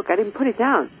read the book. I didn't put it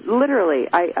down. Literally,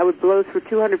 I would blow through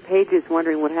 200 pages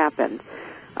wondering what happened.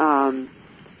 And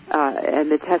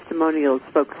the testimonials,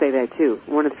 folks say that too.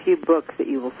 One of the few books that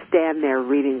you will stand there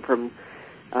reading from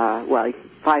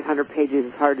 500 pages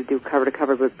is hard to do cover to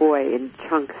cover, but boy, in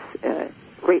chunks,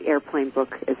 great airplane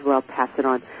book as well. Pass it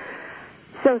on.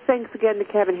 So thanks again to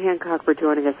Kevin Hancock for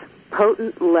joining us.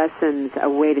 Potent Lessons, a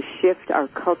way to shift our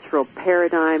cultural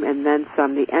paradigm, and then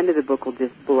some. The end of the book will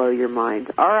just blow your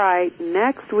mind. All right,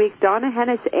 next week, Donna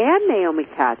Hennis and Naomi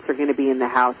Katz are going to be in the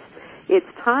house. It's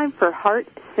time for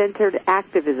heart-centered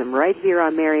activism right here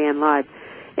on Marianne Live.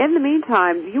 In the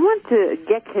meantime, if you want to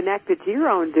get connected to your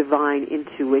own divine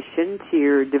intuition, to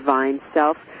your divine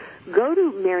self, go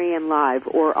to Marianne Live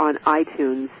or on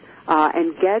iTunes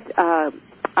and get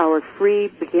our free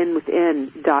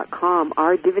beginwithin.com,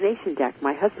 our divination deck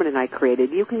my husband and I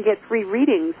created. You can get free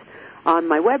readings on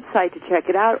my website to check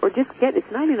it out, or just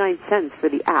it's 99 cents for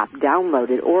the app. Download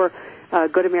it, or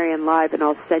go to Marianne Live and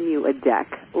I'll send you a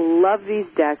deck. Love these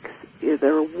decks.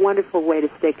 They're a wonderful way to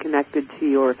stay connected to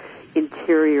your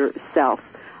interior self.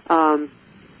 And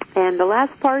the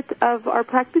last part of our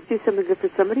practice, do something good for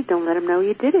somebody. Don't let them know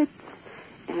you did it.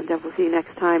 And we'll see you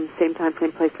next time, same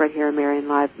place right here on Marianne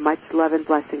Live. Much love and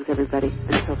blessings, everybody.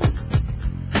 Until then.